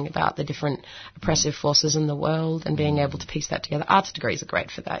 learning about the different oppressive forces in the world and being able to piece that together. Arts degrees are great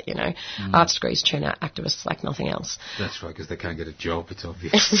for that, Arts degrees turn out activists like nothing else. That's right, because they can't get a job, it's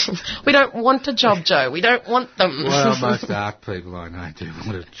obvious. We don't want a job, Joe. We don't want them. Well, most art people I know do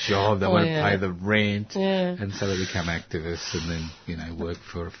want a job. They want to pay the rent. Yeah. And so they become activists and then, work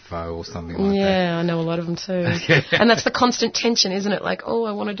for a foe or something like that. Yeah, I know a lot of them too. And that's the constant tension, isn't it? Like,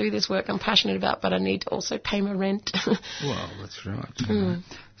 I want to do this work I'm passionate about, but I need to also pay my rent. Well, that's right.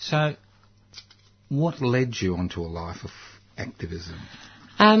 So, what led you onto a life of activism?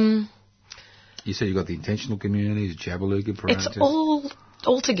 You said you got the intentional communities, Jabiluka protests. It's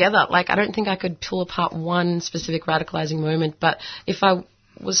all together. Like, I don't think I could pull apart one specific radicalising moment, but if I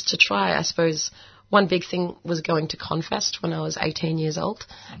was to try, I suppose one big thing was going to Confest when I was 18 years old.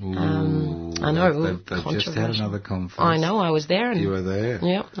 Ooh, I know. They've just had another Confest. I know, I was there. And you were there?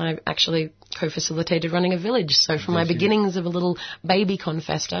 Yeah, I actually co-facilitated running a village. So from my beginnings of a little baby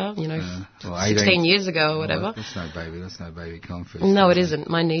Confester, 16 years ago or whatever. Well, that's no baby Confest. No, it isn't.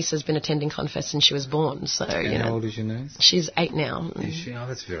 My niece has been attending Confest since she was born. So, how old is your niece? She's 8 now. Is she? Oh,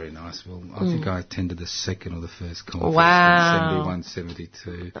 that's very nice. Well, I think I attended the second or the first Confest Wow. in 71,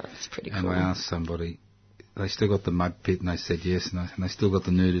 72. That's pretty cool. And I asked somebody, they still got the mud pit, and they said yes, and they still got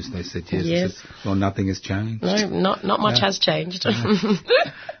the nudists, they said yes. Yes. I said, well, nothing has changed. No, not much has changed.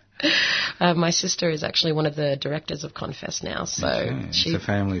 My sister is actually one of the directors of Confest now, so it's a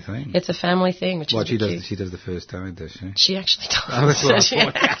family thing. It's a family thing, which Well, is she does. cute. She does the first aid, does she? She actually does. Oh, that's what I She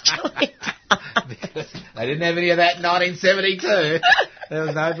thought. actually Because they didn't have any of that in 1972. There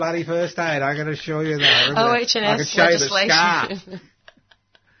was no bloody first aid, I can assure you that. OH&S I can show you the scar. legislation.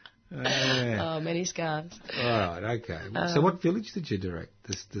 Yeah. Oh, many scarves. All right, okay. So what village did you direct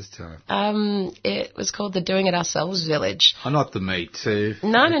this time? It was called the Doing It Ourselves Village. Oh, not the Me Too.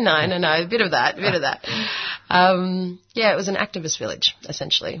 No. A bit of that. Yeah, it was an activist village,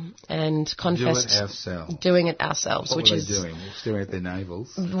 essentially. And Confest... Do it ourselves. Doing it ourselves, What which were is... they doing? Staring at their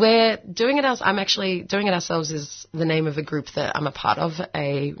navels. We're doing it ourselves. I'm actually Doing It Ourselves is the name of a group that I'm a part of,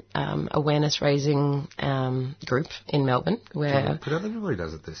 a awareness raising group in Melbourne. Where But everybody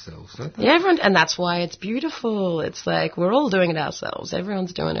does it themselves, don't they? yeah, everyone, and that's why it's beautiful. It's like we're all doing it ourselves.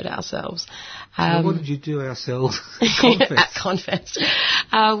 Everyone's doing it ourselves. So what did you do ourselves at Confest?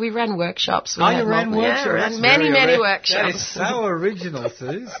 We ran workshops. We you ran workshops? Yeah, That's ran many very workshops. That is so original,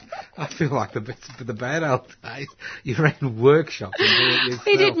 Suze. I feel like the bad old days. You ran workshops and did it yourself.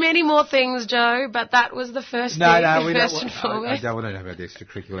 We did many more things, Joe, but that was the first thing. No, we first don't. and foremost. I don't know about the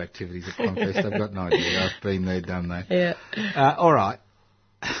extracurricular activities at Confest. I've got no idea. I've been there, done that. Yeah. All right.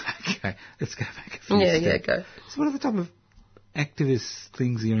 Okay, let's go back a few steps. Yeah, go. So what are the type of activist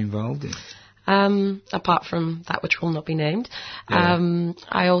things you're involved in? Apart from that which will not be named,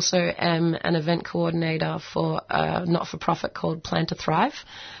 I also am an event coordinator for a not-for-profit called Plan to Thrive.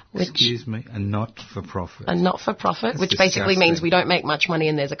 Excuse me, a not-for-profit. A not-for-profit, which disgusting. basically means we don't make much money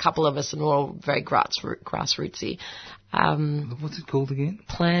and there's a couple of us and we're all very grassrootsy. What's it called again?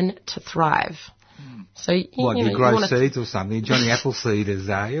 Plan to Thrive. So you grow seeds or something? Johnny Appleseed is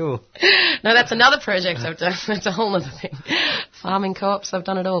you? No, that's another project I've done. That's a whole other thing. Farming co-ops, I've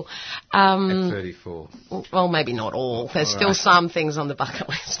done it all. At 34. Well, maybe not all. There's still some things on the bucket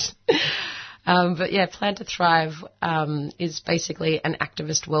list. But yeah, Plan to Thrive is basically an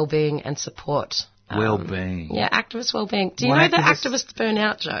activist wellbeing and support. Well-being. Yeah, activist well-being. Do you know that activists burn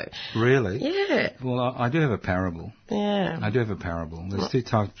out, Joe? Really? Yeah. Well, I do have a parable. Yeah. I do have a parable. There's two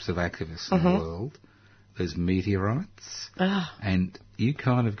types of activists in the world. There's meteorites, and you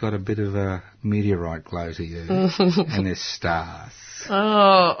kind of got a bit of a meteorite glow to you, and there's stars.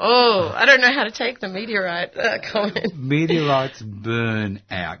 Oh, I don't know how to take the meteorite comment. Meteorites burn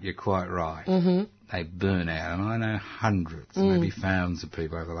out, you're quite right. Mm-hmm. They burn out, and I know hundreds, maybe thousands of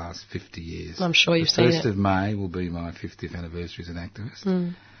people over the last 50 years. I'm sure you've seen it. The 1st of May will be my 50th anniversary as an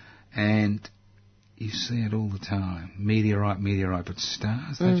activist, and you see it all the time. Meteorite, but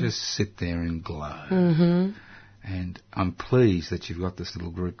stars, they just sit there and glow. Mm-hmm. And I'm pleased that you've got this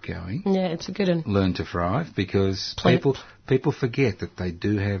little group going. Yeah, it's a good one. Learn to Thrive, because people forget that they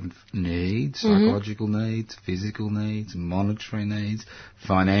do have needs, psychological needs, physical needs, monetary needs,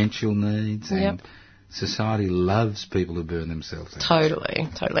 financial needs, and society loves people who burn themselves out. Totally.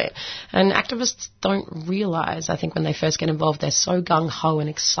 And activists don't realise, I think when they first get involved, they're so gung-ho and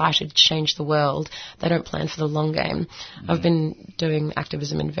excited to change the world, they don't plan for the long game. I've been doing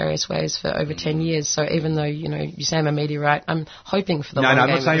activism in various ways for over 10 years, so even though, you say I'm a meteorite, I'm hoping for the long game. No, I'm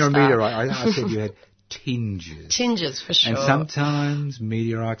not saying you're a meteorite. I said you had tinges. Tinges, for sure. And sometimes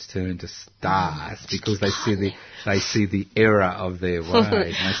meteorites turn into stars because they see the error of their ways and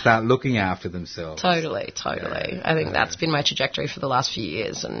they start looking after themselves. Totally. I think that's been my trajectory for the last few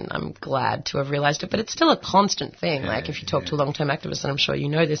years, and I'm glad to have realised it. But it's still a constant thing. Like if you talk to long-term activists, and I'm sure you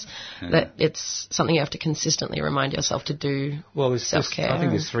know this, that it's something you have to consistently remind yourself to do. Well, self-care. I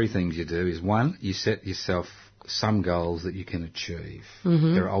think there's three things you do. Is one, you set yourself some goals that you can achieve.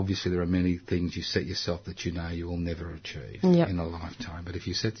 Mm-hmm. There are many things you set yourself that you know you will never achieve in a lifetime. But if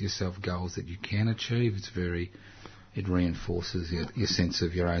you set yourself goals that you can achieve, it reinforces your sense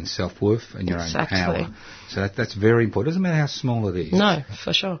of your own self-worth and your own power. So that's very important. It doesn't matter how small it is. No,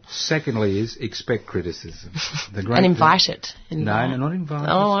 for sure. Secondly is expect criticism. And invite it. No, not invite it.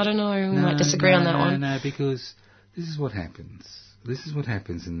 Oh, I don't know. We might disagree on that one. No, because this is what happens. This is what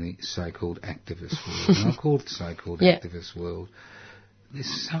happens in the so-called activist world. And I'll call it so-called activist world. they're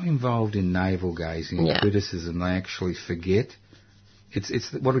so involved in navel-gazing and criticism, they actually forget.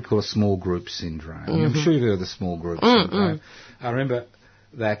 It's what we call a small group syndrome. I'm sure you've heard of the small group syndrome. I remember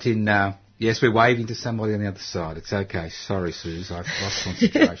that in, yes, we're waving to somebody on the other side. It's okay. Sorry, Suze, I've lost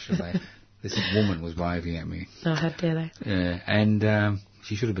concentration there. This woman was waving at me. Oh, how dare they? Yeah, and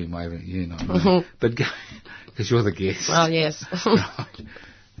she should have been waving at you, not me. But because you're the guest. Well, yes. Right.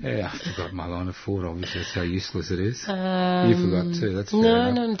 Yeah, I forgot my line of thought, obviously. That's how useless it is. You forgot too. That's fair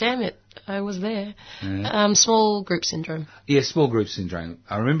enough. No, damn it. I was there. Yeah. Small group syndrome. Yeah, small group syndrome.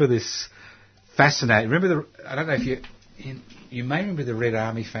 I remember this fascinating... I don't know if you may remember the Red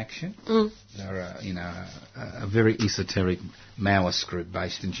Army faction. They're, a very esoteric Maoist group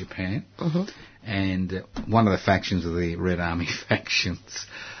based in Japan. And one of the factions of the Red Army factions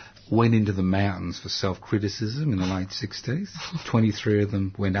went into the mountains for self-criticism in the late 60s. 23 of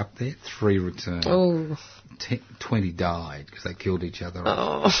them went up there, 3 returned. 20 died because they killed each other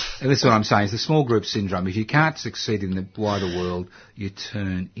off. And that's what I'm saying, it's the small group syndrome. If you can't succeed in the wider world, you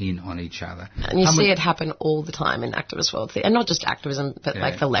turn in on each other. And you see it happen all the time in activist world. And not just activism, but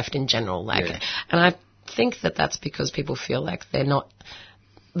like the left in general. And I think that that's because people feel like they're not...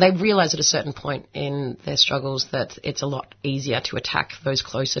 They realise at a certain point in their struggles that it's a lot easier to attack those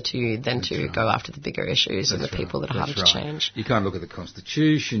closer to you than to go after the bigger issues and the people that are harder to change. You can't look at the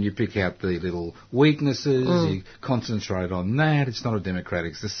Constitution, you pick out the little weaknesses, you concentrate on that. It's not a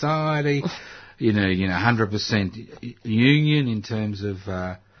democratic society. 100% union in terms of...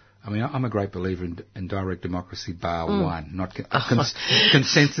 I'm a great believer in direct democracy bar one, not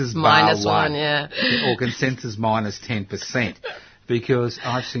consensus bar one. Or consensus minus 10%. Because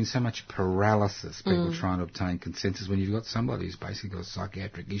I've seen so much paralysis, people trying to obtain consensus when you've got somebody who's basically got a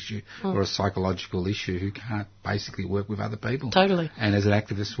psychiatric issue or a psychological issue who can't basically work with other people. Totally. And as an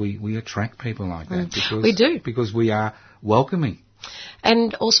activist, we attract people like that. Because, we do. Because we are welcoming.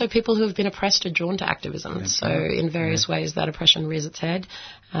 And also people who have been oppressed are drawn to activism. So in various ways that oppression rears its head.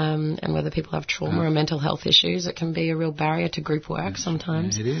 And whether people have trauma or mental health issues, it can be a real barrier to group work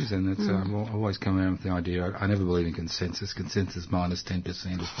sometimes. Yeah, it is, and it's, I've always come around with the idea, I never believe in consensus. Consensus minus 10%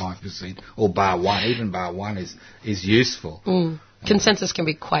 or 5%, or bar one. Even bar one is useful. Consensus can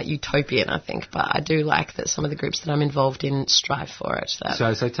be quite utopian, I think, but I do like that some of the groups that I'm involved in strive for it.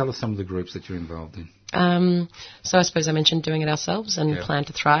 So tell us some of the groups that you're involved in. So I suppose I mentioned Doing It Ourselves and Plan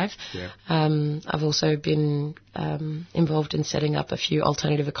to Thrive. I've also been involved in setting up a few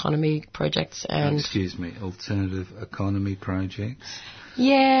alternative economy projects. And excuse me, alternative economy projects?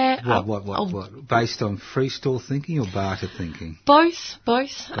 Yeah. What? Based on freestyle thinking or barter thinking? Both.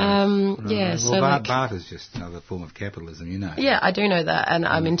 Yeah. So barter's just another form of capitalism, you know. Yeah, I do know that, and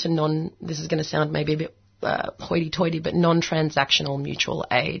I'm into this is going to sound maybe a bit hoity-toity, but non-transactional mutual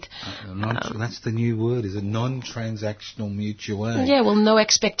aid. That's the new word, is it? Non-transactional mutual aid. Yeah, well, no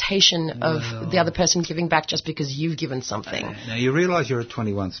expectation of the other person giving back just because you've given something. Now, you realise you're at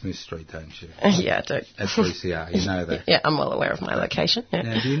 21 Smith Street, don't you? Yeah, I do. At 3CR, you know that. Yeah, I'm well aware of my location. Yeah.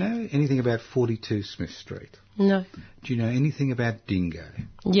 Now, do you know anything about 42 Smith Street? No. Do you know anything about Dingo?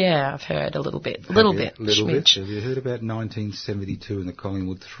 Yeah, I've heard a little bit. Little bit. Have you heard about 1972 in the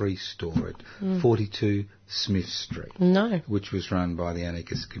Collingwood 3 store at 42 Smith Street? No. Which was run by the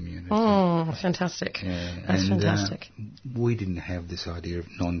anarchist community. Oh, fantastic. Yeah, That's fantastic. We didn't have this idea of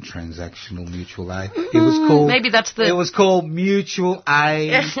non-transactional mutual aid. It was called... Maybe that's the... It was called mutual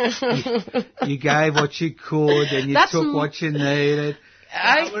aid. you gave what you could and you took what you needed.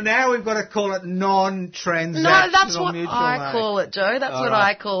 Now we've got to call it non-transactional mutual aid. No, that's what I call it, Joe. That's what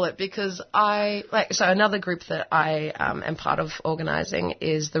I call it, because so another group that I am part of organising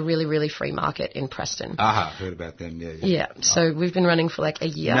is the Really, Really Free Market in Preston. I've heard about them, Yeah, so we've been running for like a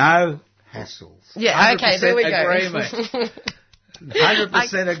year. No hassles. Yeah, okay, there we go. Agreement.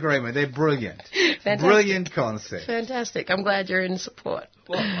 100% agreement. They're brilliant. Fantastic. Brilliant concept. Fantastic. I'm glad you're in support.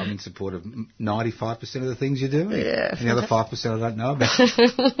 Well, I'm in support of 95% of the things you're doing. Yeah. And the other 5% I don't know about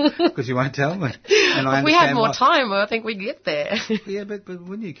because you won't tell me. And if we had more time, I think we'd get there. Yeah, but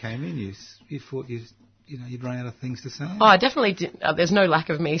when you came in, you thought you'd run out of things to say. Oh, I definitely did. There's no lack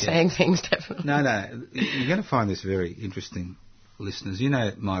of me saying things, definitely. No. You're going to find this very interesting, listeners. You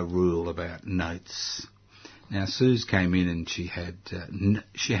know my rule about notes. Now, Suze came in and she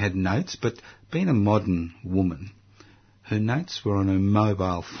had notes, but being a modern woman, her notes were on her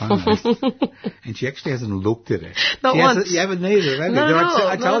mobile phone, and she actually hasn't looked at it. Not once. You haven't needed it, have you?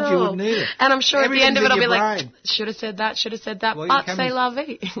 I told you wouldn't need it. And I'm sure at the end of it I'll be like, should have said that, well, but say la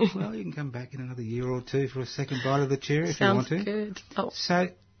vie. Well, you can come back in another year or two for a second bite of the cherry if you want to. Sounds good. Oh. So,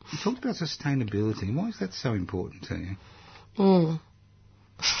 you talked about sustainability. Why is that so important to you?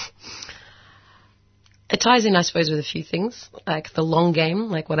 It ties in, I suppose, with a few things, like the long game,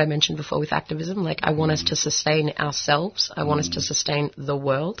 like what I mentioned before with activism. Like, I want us to sustain ourselves. I want us to sustain the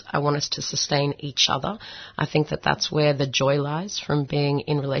world. I want us to sustain each other. I think that that's where the joy lies, from being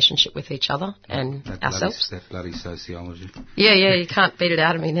in relationship with each other and ourselves. That bloody sociology. Yeah, you can't beat it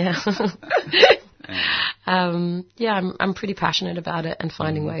out of me now. I'm pretty passionate about it and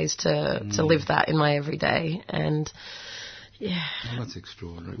finding ways to live that in my everyday. And, yeah. Well, that's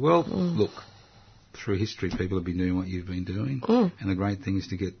extraordinary. Well, look. Through history, people have been doing what you've been doing, and the great thing is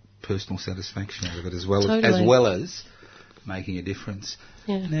to get personal satisfaction out of it as well as making a difference.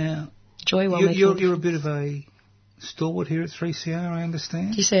 Yeah. Now, joy while you're a bit of a stalwart here at 3CR, I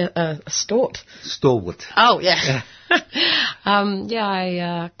understand. You say a stalwart? Stalwart. Oh, yeah.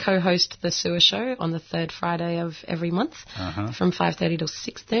 I co-host the Sewer Show on the third Friday of every month from 5:30 till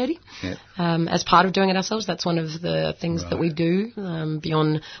 6:30. Yep. As part of doing it ourselves, that's one of the things that we do.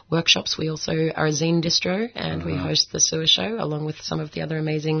 Beyond workshops, we also are a zine distro, and we host the Sewer Show along with some of the other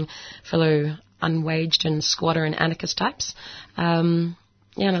amazing fellow unwaged and squatter and anarchist types. And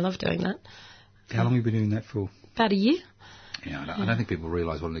I love doing that. How long have you been doing that for? About a year. Yeah, I don't think people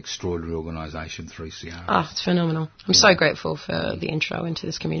realise what an extraordinary organisation 3CR is. Oh, it's phenomenal. I'm so grateful for the intro into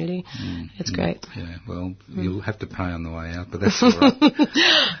this community. It's great. Yeah, well, you'll have to pay on the way out, but that's all right.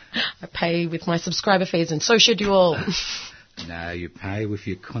 I pay with my subscriber fees, and so should you all. No, you pay with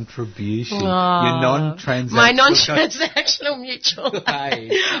your contribution. Oh, your non-transactional... My non-transactional mutual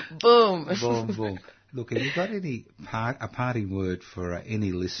aid. Boom. Boom, boom. Look, have you got a parting word for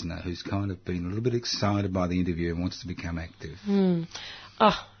any listener who's kind of been a little bit excited by the interview and wants to become active?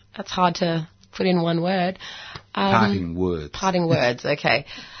 Oh, that's hard to put in one word. Parting words. Parting words, okay.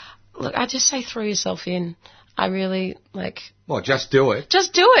 Look, I just say throw yourself in. I really, Well, just do it.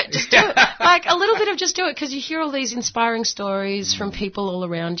 Just do it. Just do it. A little bit of just do it, because you hear all these inspiring stories from people all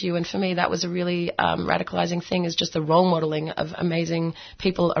around you. And for me, that was a really radicalizing thing, is just the role modeling of amazing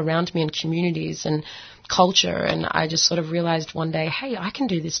people around me and communities and culture. And I just sort of realized one day, hey, I can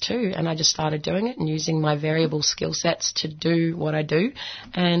do this too. And I just started doing it and using my variable skill sets to do what I do,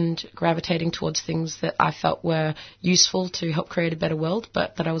 and gravitating towards things that I felt were useful to help create a better world,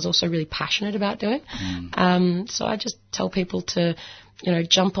 but that I was also really passionate about doing. So I just tell people to,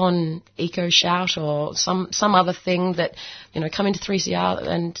 jump on Eco Shout or some other thing that, come into 3CR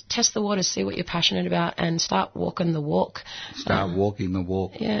and test the waters, see what you're passionate about, and start walking the walk. Start walking the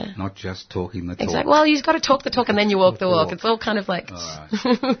walk, not just talking the talk. Exactly. Well, you've got to talk the talk and then you walk the walk. It's all kind of like... All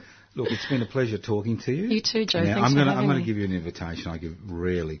right. Look, it's been a pleasure talking to you. You too, Joe. Now, Thanks for having I'm going me. to give you an invitation I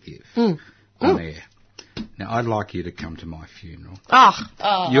rarely give on air. Now, I'd like you to come to my funeral.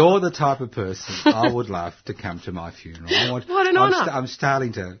 You're the type of person I would love to come to my funeral. What an honour. I'm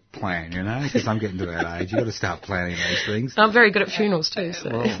starting to plan, because I'm getting to that age. You've got to start planning these things. I'm very good at funerals too. So,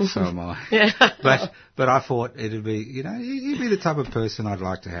 well, so am I. Yeah. But I thought it'd be, you'd be the type of person I'd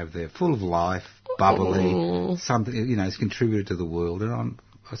like to have there, full of life, bubbly, something, has contributed to the world. And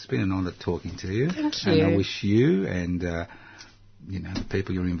it's been an honour talking to you. Thank you. And I wish you and, the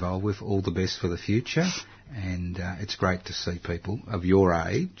people you're involved with all the best for the future. And it's great to see people of your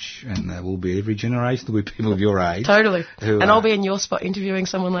age, and there will be every generation, there will be people of your age. Totally. And I'll be in your spot interviewing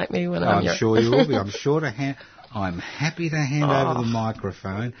someone like me when I'm sure you will be. I'm happy to hand over the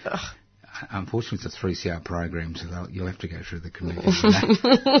microphone. Unfortunately, it's a 3CR program, so you'll have to go through the committee.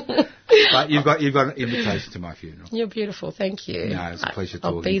 But you've got an invitation to my funeral. You're beautiful. Thank you. No, it's a pleasure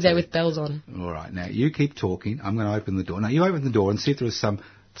talking to you. I'll be there with bells on. All right. Now, you keep talking. I'm going to open the door. Now, you open the door and see if there is some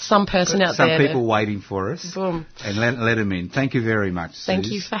person out there. Some people waiting for us. Boom. And let them in. Thank you very much, Suze. Thank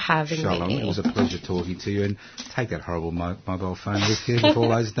you for having me. It was a pleasure talking to you. And take that horrible mobile phone with you with all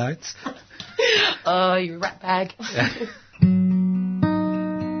those notes. Oh, you rat bag.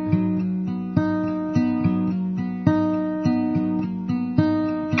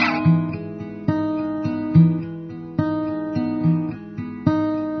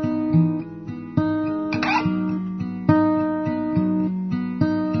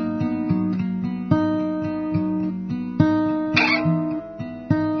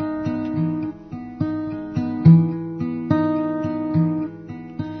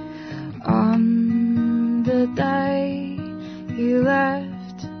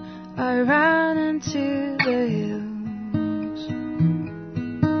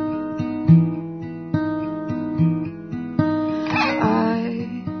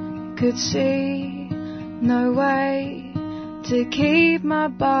 Could see no way to keep my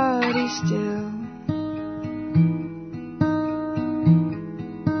body still.